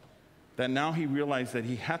 That now he realized that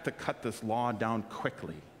he had to cut this law down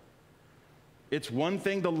quickly. It's one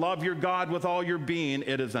thing to love your God with all your being.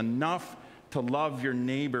 It is enough to love your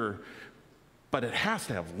neighbor, but it has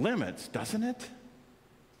to have limits, doesn't it?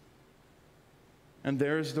 And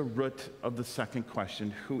there's the root of the second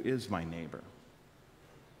question, who is my neighbor?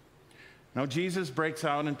 Now Jesus breaks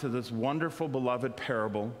out into this wonderful, beloved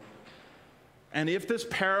parable. And if this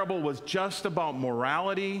parable was just about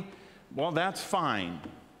morality, well, that's fine.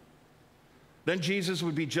 Then Jesus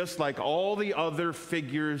would be just like all the other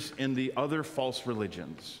figures in the other false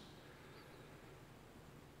religions.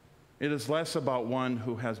 It is less about one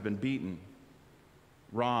who has been beaten,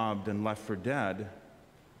 robbed, and left for dead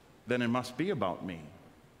than it must be about me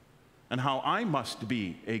and how I must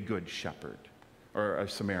be a good shepherd or a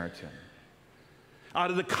Samaritan.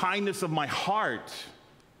 Out of the kindness of my heart,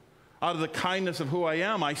 out of the kindness of who I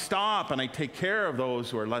am, I stop and I take care of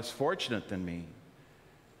those who are less fortunate than me.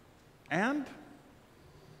 And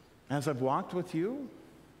as I've walked with you,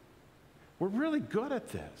 we're really good at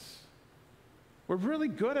this. We're really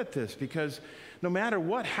good at this because no matter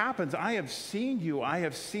what happens, I have seen you, I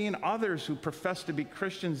have seen others who profess to be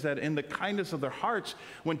Christians that in the kindness of their hearts,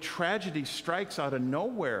 when tragedy strikes out of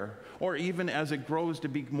nowhere, or even as it grows to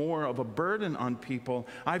be more of a burden on people,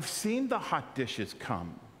 I've seen the hot dishes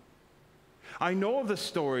come. I know of the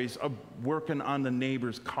stories of working on the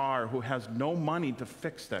neighbor's car who has no money to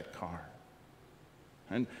fix that car.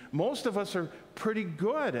 And most of us are pretty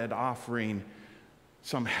good at offering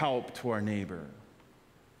some help to our neighbor.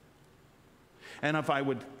 And if I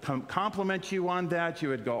would compliment you on that, you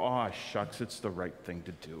would go, oh, shucks, it's the right thing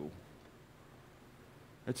to do.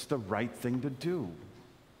 It's the right thing to do.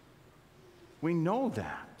 We know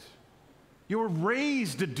that. You were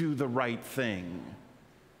raised to do the right thing.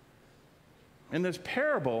 In this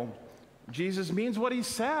parable, Jesus means what he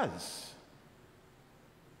says.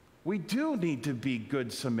 We do need to be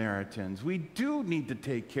good Samaritans. We do need to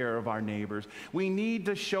take care of our neighbors. We need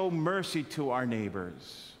to show mercy to our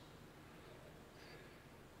neighbors.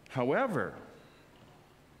 However,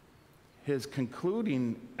 his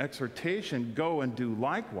concluding exhortation, go and do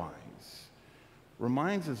likewise,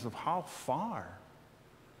 reminds us of how far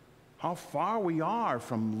we are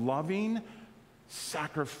from loving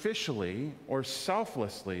sacrificially or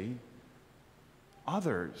selflessly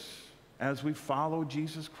others as we follow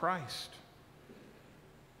Jesus Christ.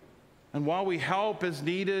 And while we help as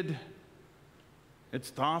needed,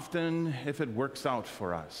 it's often if it works out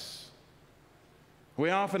for us. We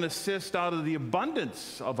often assist out of the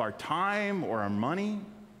abundance of our time or our money.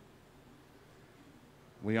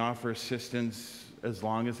 We offer assistance as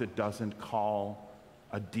long as it doesn't call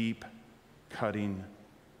a deep, cutting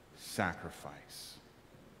sacrifice.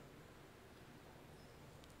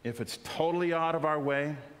 If it's totally out of our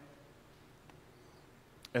way,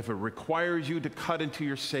 if it requires you to cut into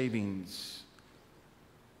your savings,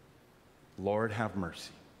 Lord, have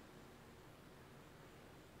mercy.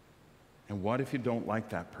 And what if you don't like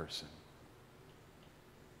that person?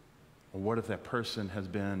 Or what if that person has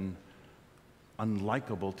been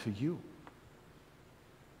unlikable to you?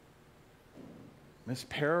 This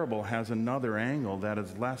parable has another angle that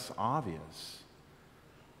is less obvious,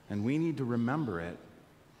 and we need to remember it.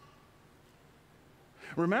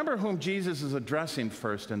 Remember whom Jesus is addressing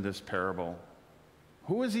first in this parable.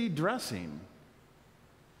 Who is he addressing?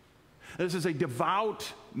 This is a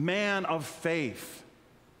devout man of faith.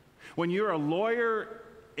 When you're a lawyer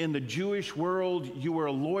in the Jewish world, you were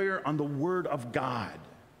a lawyer on the Word of God.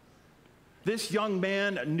 This young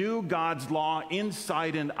man knew God's law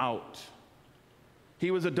inside and out.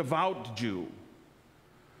 He was a devout Jew,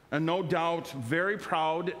 and no doubt very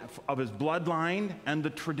proud of his bloodline and the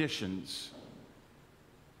traditions.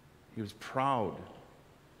 He was proud,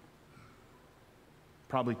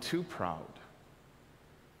 probably too proud,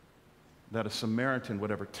 that a Samaritan would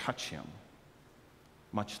ever touch him,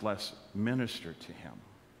 much less minister to him.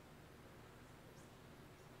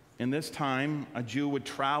 In this time, a Jew would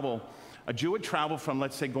travel from,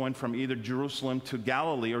 let's say, going from either Jerusalem to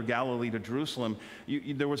Galilee or Galilee to Jerusalem.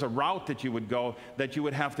 There was a route that you would go, that you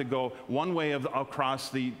would have to go one way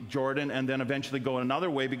across the Jordan and then eventually go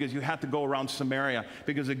another way, because you had to go around Samaria,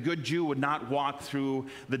 because a good Jew would not walk through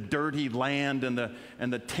the dirty land and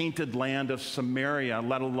the tainted land of Samaria,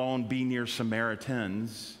 let alone be near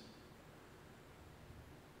Samaritans.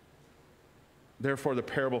 Therefore, the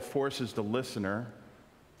parable forces the listener,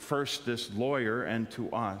 first this lawyer and to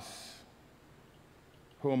us,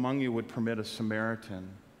 who among you would permit a Samaritan,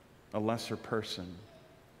 a lesser person,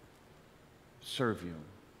 serve you?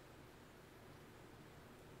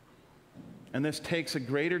 And this takes a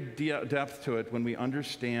greater depth to it when we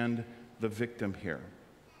understand the victim here.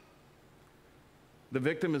 The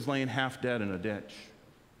victim is laying half dead in a ditch.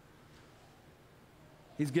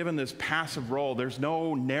 He's given this passive role. There's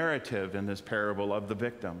no narrative in this parable of the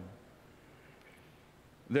victim.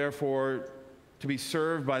 Therefore, to be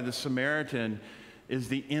served by the Samaritan is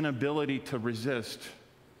the inability to resist.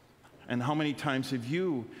 And how many times have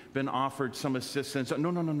you been offered some assistance?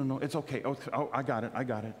 No, it's okay. Oh, I got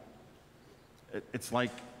it. It's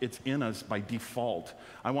like it's in us by default.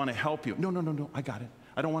 I want to help you. No, I got it.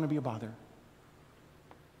 I don't want to be a bother.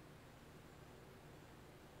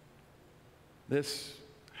 This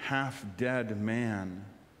half-dead man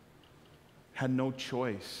had no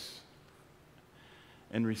choice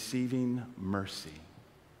in receiving mercy.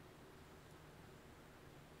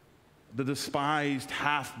 The despised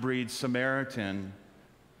half-breed Samaritan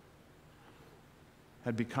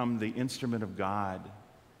had become the instrument of God,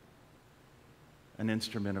 an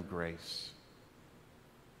instrument of grace.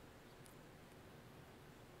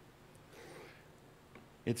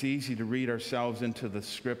 It's easy to read ourselves into the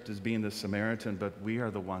script as being the Samaritan, but we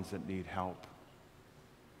are the ones that need help.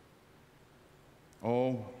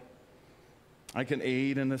 Oh, I can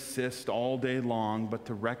aid and assist all day long, but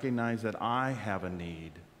to recognize that I have a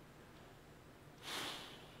need,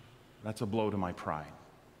 that's a blow to my pride.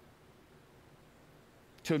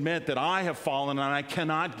 To admit that I have fallen and I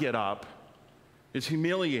cannot get up is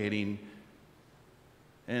humiliating,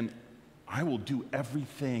 and I will do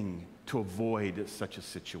everything to avoid such a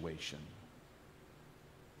situation.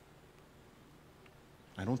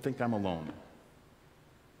 I don't think I'm alone.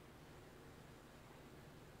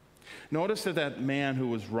 Notice that man who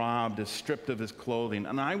was robbed is stripped of his clothing,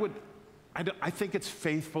 and I think it's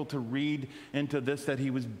faithful to read into this that he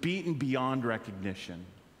was beaten beyond recognition.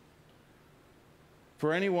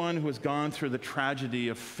 For anyone who has gone through the tragedy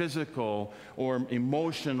of physical or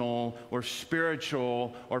emotional or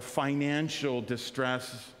spiritual or financial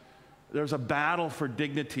distress, there's a battle for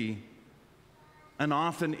dignity. And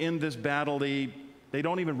often in this battle, they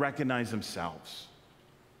don't even recognize themselves.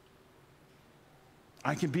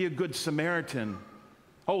 I can be a good Samaritan.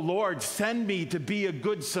 Oh, Lord, send me to be a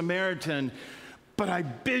good Samaritan. But I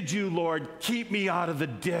bid you, Lord, keep me out of the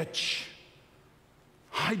ditch.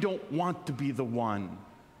 I don't want to be the one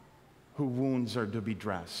whose wounds are to be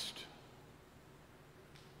dressed.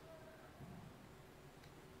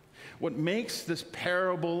 What makes this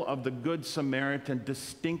parable of the Good Samaritan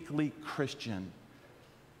distinctly Christian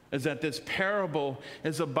is that this parable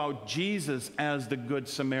is about Jesus as the Good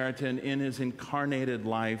Samaritan in his incarnated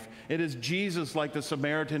life. It is Jesus like the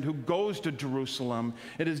Samaritan who goes to Jerusalem.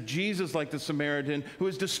 It is Jesus like the Samaritan who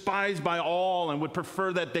is despised by all and would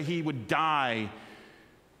prefer that he would die.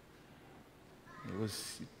 It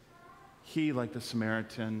was he like the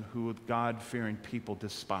Samaritan who God-fearing people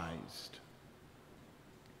despised.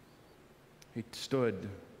 He stood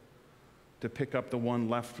to pick up the one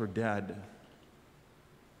left for dead,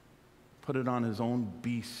 put it on his own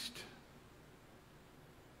beast,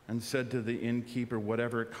 and said to the innkeeper,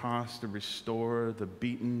 whatever it costs to restore the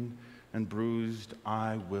beaten and bruised,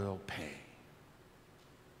 I will pay.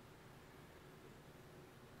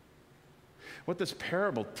 What this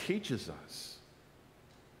parable teaches us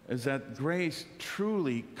is that grace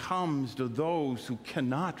truly comes to those who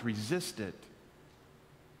cannot resist it,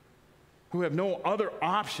 who have no other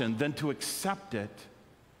option than to accept it.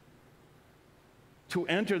 To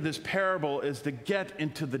enter this parable is to get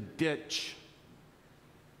into the ditch,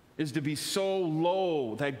 is to be so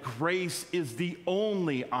low that grace is the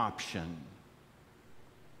only option.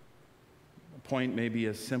 The point may be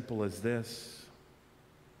as simple as this: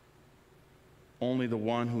 only the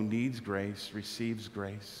one who needs grace receives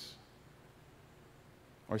grace.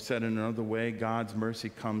 Or said in another way, God's mercy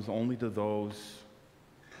comes only to those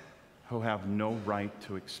who have no right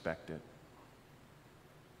to expect it.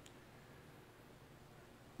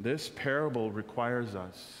 This parable requires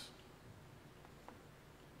us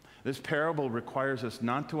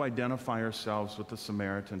not to identify ourselves with the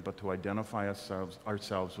Samaritan, but to identify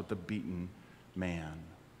ourselves with the beaten man.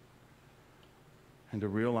 And to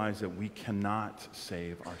realize that we cannot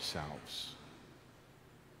save ourselves.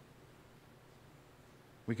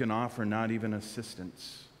 We can offer not even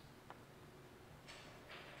assistance.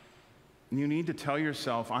 You need to tell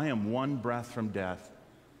yourself, I am one breath from death.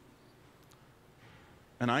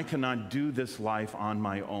 And I cannot do this life on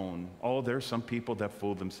my own. Oh, there's some people that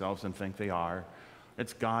fool themselves and think they are.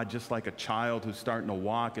 It's God, just like a child who's starting to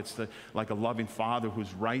walk. It's like a loving father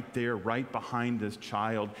who's right there, right behind this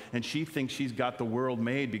child. And she thinks she's got the world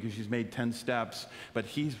made because she's made 10 steps. But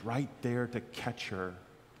he's right there to catch her.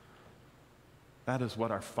 That is what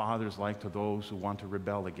our Father's like to those who want to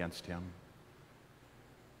rebel against him.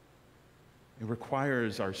 It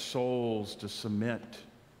requires our souls to submit.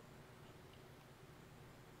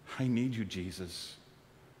 I need you, Jesus.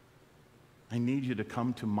 I need you to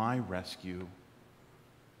come to my rescue.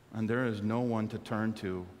 And there is no one to turn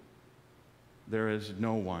to. There is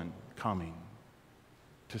no one coming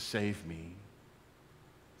to save me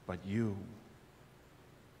but you.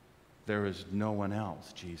 There is no one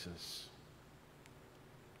else, Jesus.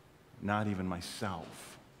 Not even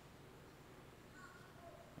myself.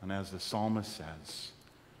 And as the psalmist says,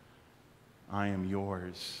 I am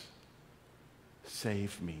yours.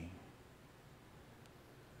 Save me.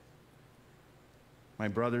 My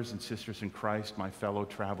brothers and sisters in Christ, my fellow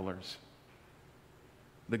travelers,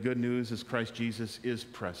 the good news is Christ Jesus is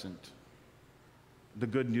present. The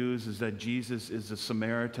good news is that Jesus is the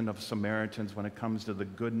Samaritan of Samaritans when it comes to the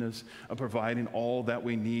goodness of providing all that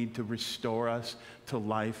we need to restore us to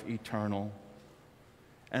life eternal.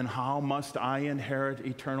 And how must I inherit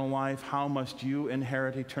eternal life? How must you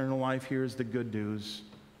inherit eternal life? Here's the good news.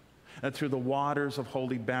 That through the waters of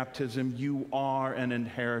holy baptism, you are an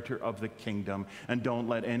inheritor of the kingdom. And don't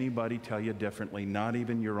let anybody tell you differently, not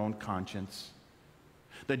even your own conscience.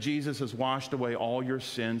 That Jesus has washed away all your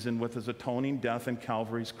sins, and with his atoning death on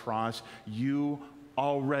Calvary's cross, you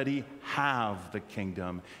already have the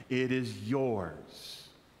kingdom. It is yours.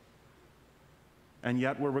 And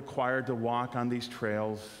yet we're required to walk on these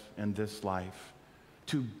trails in this life,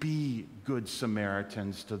 to be good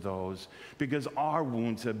Samaritans to those, because our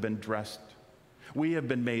wounds have been dressed. We have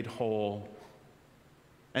been made whole.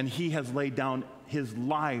 And he has laid down his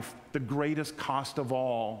life, the greatest cost of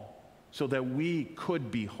all, so that we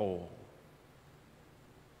could be whole.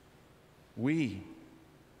 We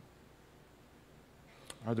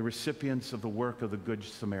are the recipients of the work of the Good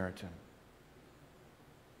Samaritan.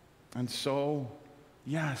 And so,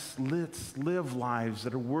 yes, let's live lives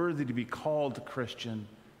that are worthy to be called Christian.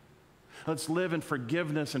 Let's live in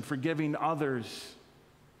forgiveness and forgiving others.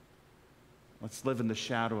 Let's live in the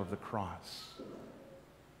shadow of the cross.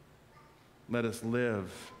 Let us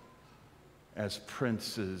live as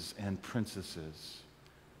princes and princesses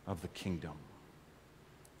of the kingdom.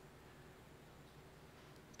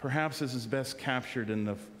 Perhaps this is best captured in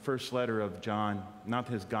the first letter of John, not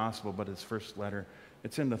his gospel, but his first letter.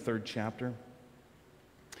 It's in the 3rd chapter.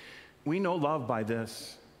 We know love by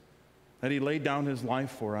this, that he laid down his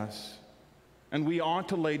life for us, and we ought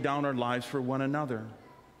to lay down our lives for one another.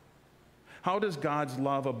 How does God's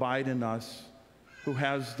love abide in us who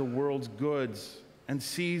has the world's goods and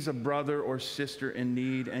sees a brother or sister in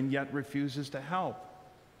need and yet refuses to help?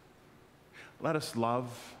 Let us love,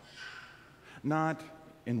 not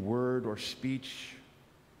in word or speech,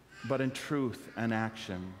 but in truth and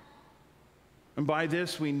action. And by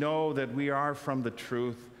this we know that we are from the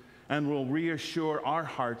truth and will reassure our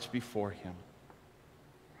hearts before him.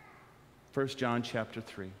 1 John chapter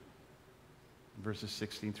 3, verses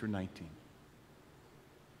 16 through 19.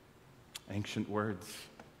 Ancient words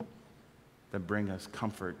that bring us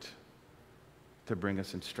comfort, to bring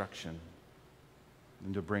us instruction,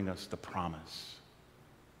 and to bring us the promise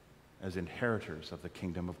as inheritors of the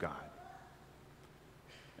kingdom of God.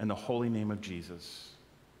 In the holy name of Jesus,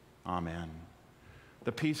 amen.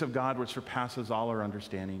 The peace of God, which surpasses all our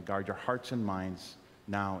understanding, guard your hearts and minds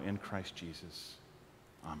now in Christ Jesus.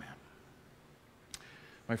 Amen.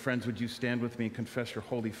 My friends, would you stand with me and confess your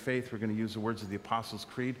holy faith? We're going to use the words of the Apostles'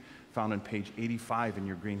 Creed found on page 85 in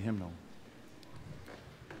your green hymnal.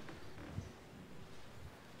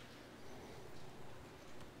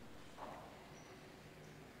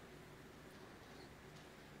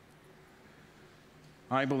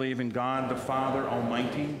 I believe in God the Father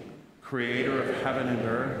Almighty, creator of heaven and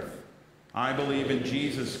earth. I believe in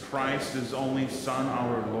Jesus Christ, his only Son,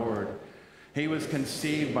 our Lord. He was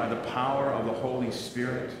conceived by the power of the Holy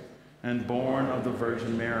Spirit and born of the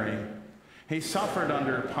Virgin Mary. He suffered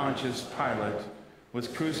under Pontius Pilate, was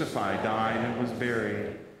crucified, died, and was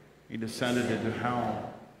buried. He descended into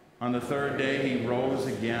hell. On the third day he rose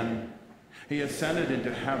again. He ascended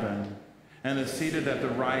into heaven and is seated at the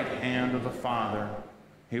right hand of the Father.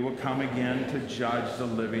 He will come again to judge the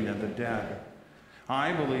living and the dead.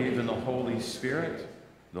 I believe in the Holy Spirit,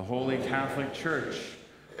 the Holy Catholic Church,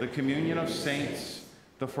 the communion of saints,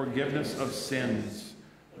 the forgiveness of sins,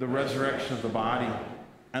 the resurrection of the body,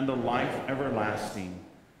 and the life everlasting.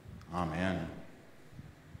 Amen.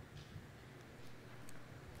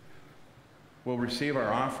 We'll receive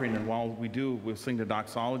our offering, and while we do, we'll sing the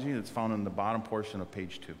doxology that's found in the bottom portion of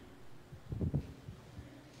page 2.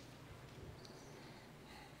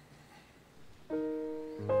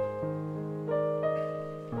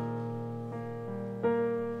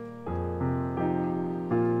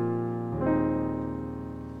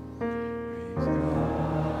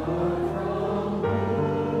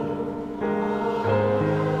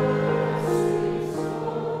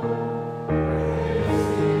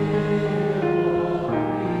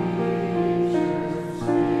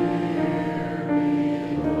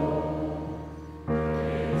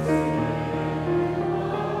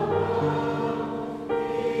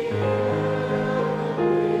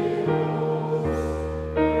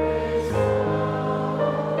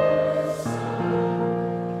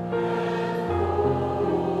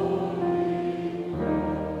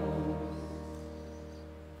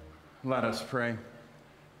 Let us pray.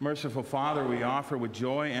 Merciful Father, we offer with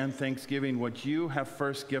joy and thanksgiving what you have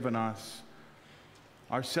first given us,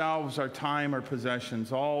 ourselves, our time, our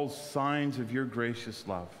possessions, all signs of your gracious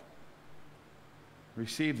love.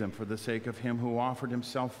 Receive them for the sake of him who offered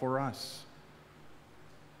himself for us,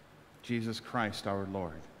 Jesus Christ our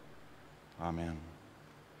Lord. Amen.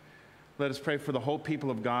 Let us pray for the whole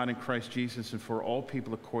people of God in Christ Jesus and for all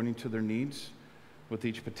people according to their needs. With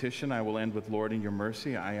each petition, I will end with, Lord, in your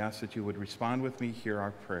mercy, I ask that you would respond with me. Hear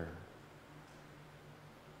our prayer.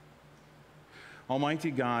 Almighty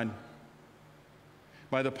God,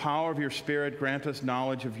 by the power of your Spirit, grant us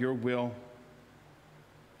knowledge of your will,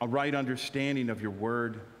 a right understanding of your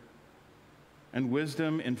word, and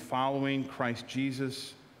wisdom in following Christ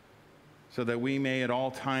Jesus, so that we may at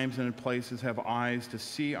all times and in places have eyes to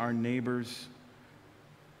see our neighbors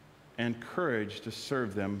and courage to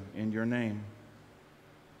serve them in your name.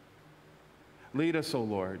 Lead us, O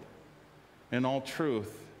Lord, in all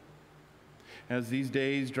truth, as these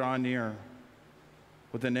days draw near,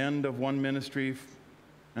 with an end of one ministry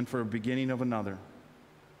and for a beginning of another.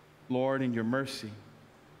 Lord, in your mercy,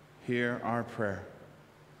 hear our prayer.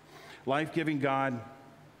 Life-giving God,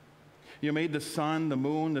 you made the sun, the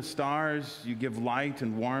moon, the stars. You give light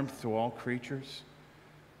and warmth to all creatures.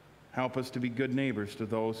 Help us to be good neighbors to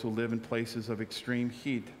those who live in places of extreme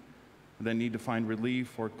heat that need to find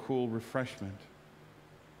relief or cool refreshment.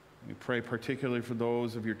 We pray particularly for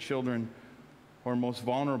those of your children who are most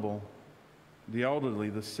vulnerable, the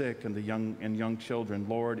elderly, the sick, and the young children.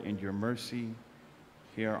 Lord, in your mercy,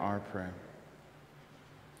 hear our prayer.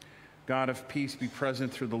 God of peace, be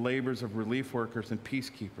present through the labors of relief workers and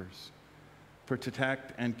peacekeepers.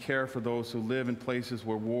 Protect and care for those who live in places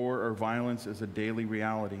where war or violence is a daily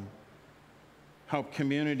reality. Help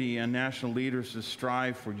community and national leaders to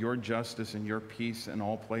strive for your justice and your peace in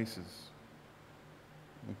all places.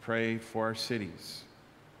 We pray for our cities.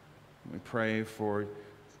 We pray for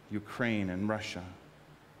Ukraine and Russia,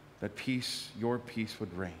 that peace, your peace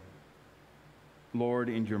would reign. Lord,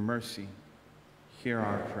 in your mercy, hear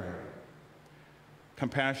our prayer.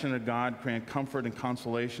 Compassionate God, grant comfort and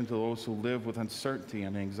consolation to those who live with uncertainty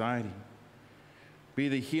and anxiety. Be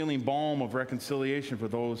the healing balm of reconciliation for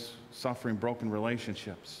those suffering broken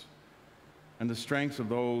relationships, and the strength of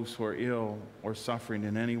those who are ill or suffering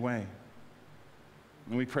in any way.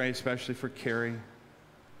 And we pray especially for Carrie,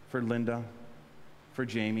 for Linda, for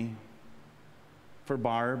Jamie, for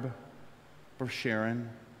Barb, for Sharon,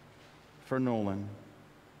 for Nolan,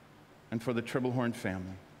 and for the Tribblehorn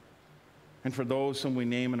family, and for those whom we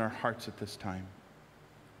name in our hearts at this time.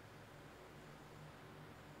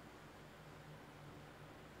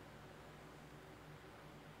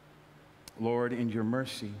 Lord, in your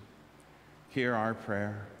mercy, hear our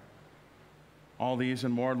prayer. All these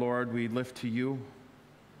and more, Lord, we lift to you,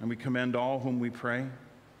 and we commend all whom we pray,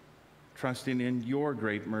 trusting in your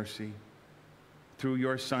great mercy through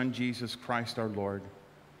your Son, Jesus Christ our Lord,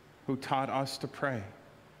 who taught us to pray.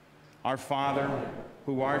 Our Father,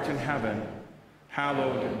 who art in heaven,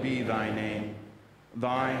 hallowed be thy name.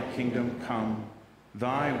 Thy kingdom come,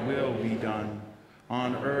 thy will be done,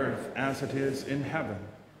 on earth as it is in heaven.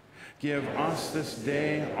 Give us this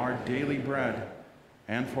day our daily bread,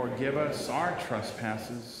 and forgive us our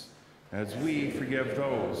trespasses, as we forgive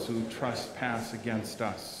those who trespass against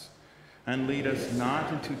us. And lead us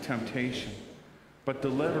not into temptation, but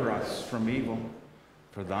deliver us from evil.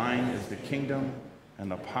 For thine is the kingdom, and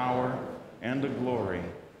the power, and the glory,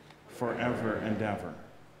 forever and ever.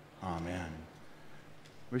 Amen.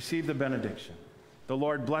 Receive the benediction. The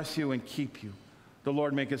Lord bless you and keep you. The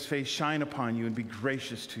Lord make his face shine upon you and be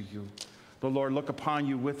gracious to you. The Lord look upon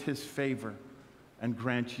you with his favor and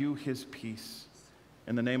grant you his peace.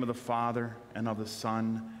 In the name of the Father, and of the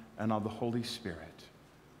Son, and of the Holy Spirit.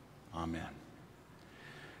 Amen.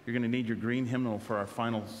 You're going to need your green hymnal for our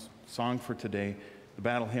final song for today, the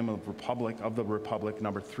Battle Hymn of the Republic,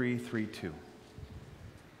 number 332.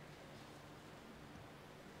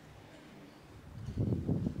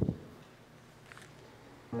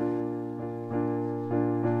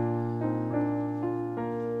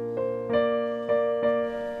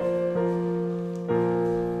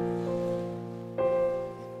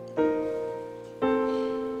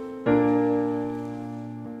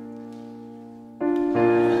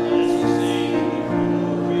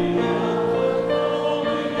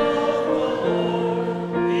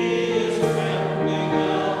 Is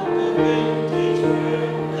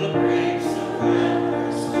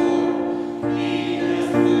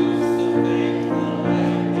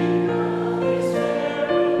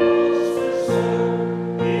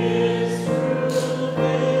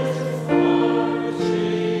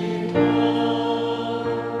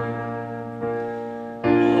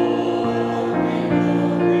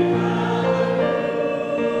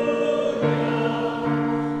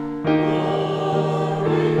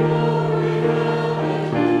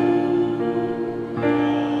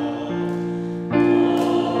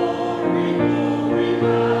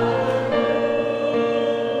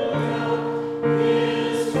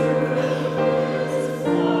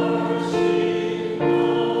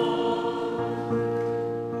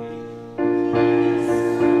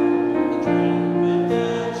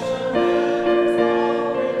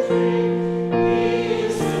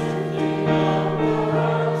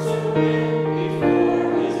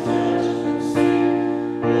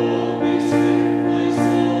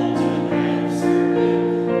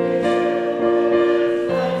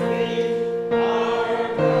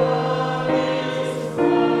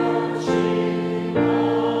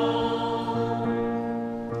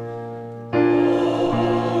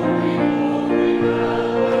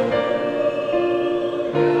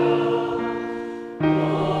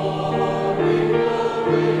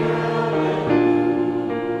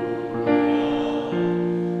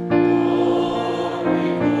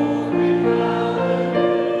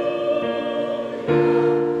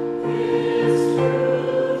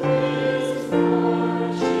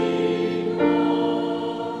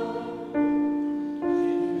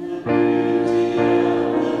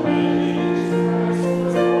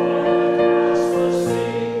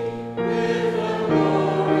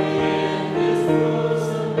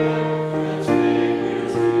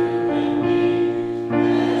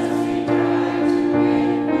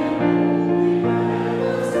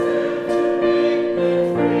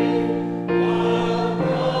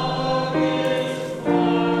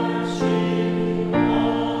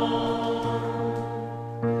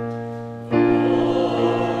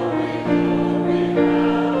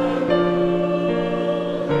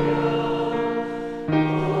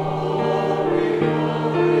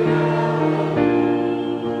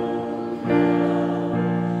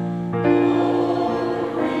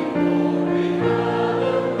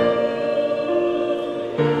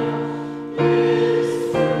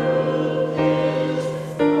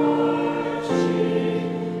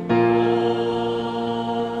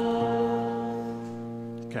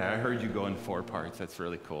it's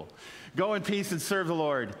really cool. Go in peace and serve the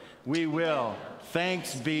Lord. We will.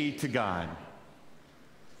 Thanks be to God.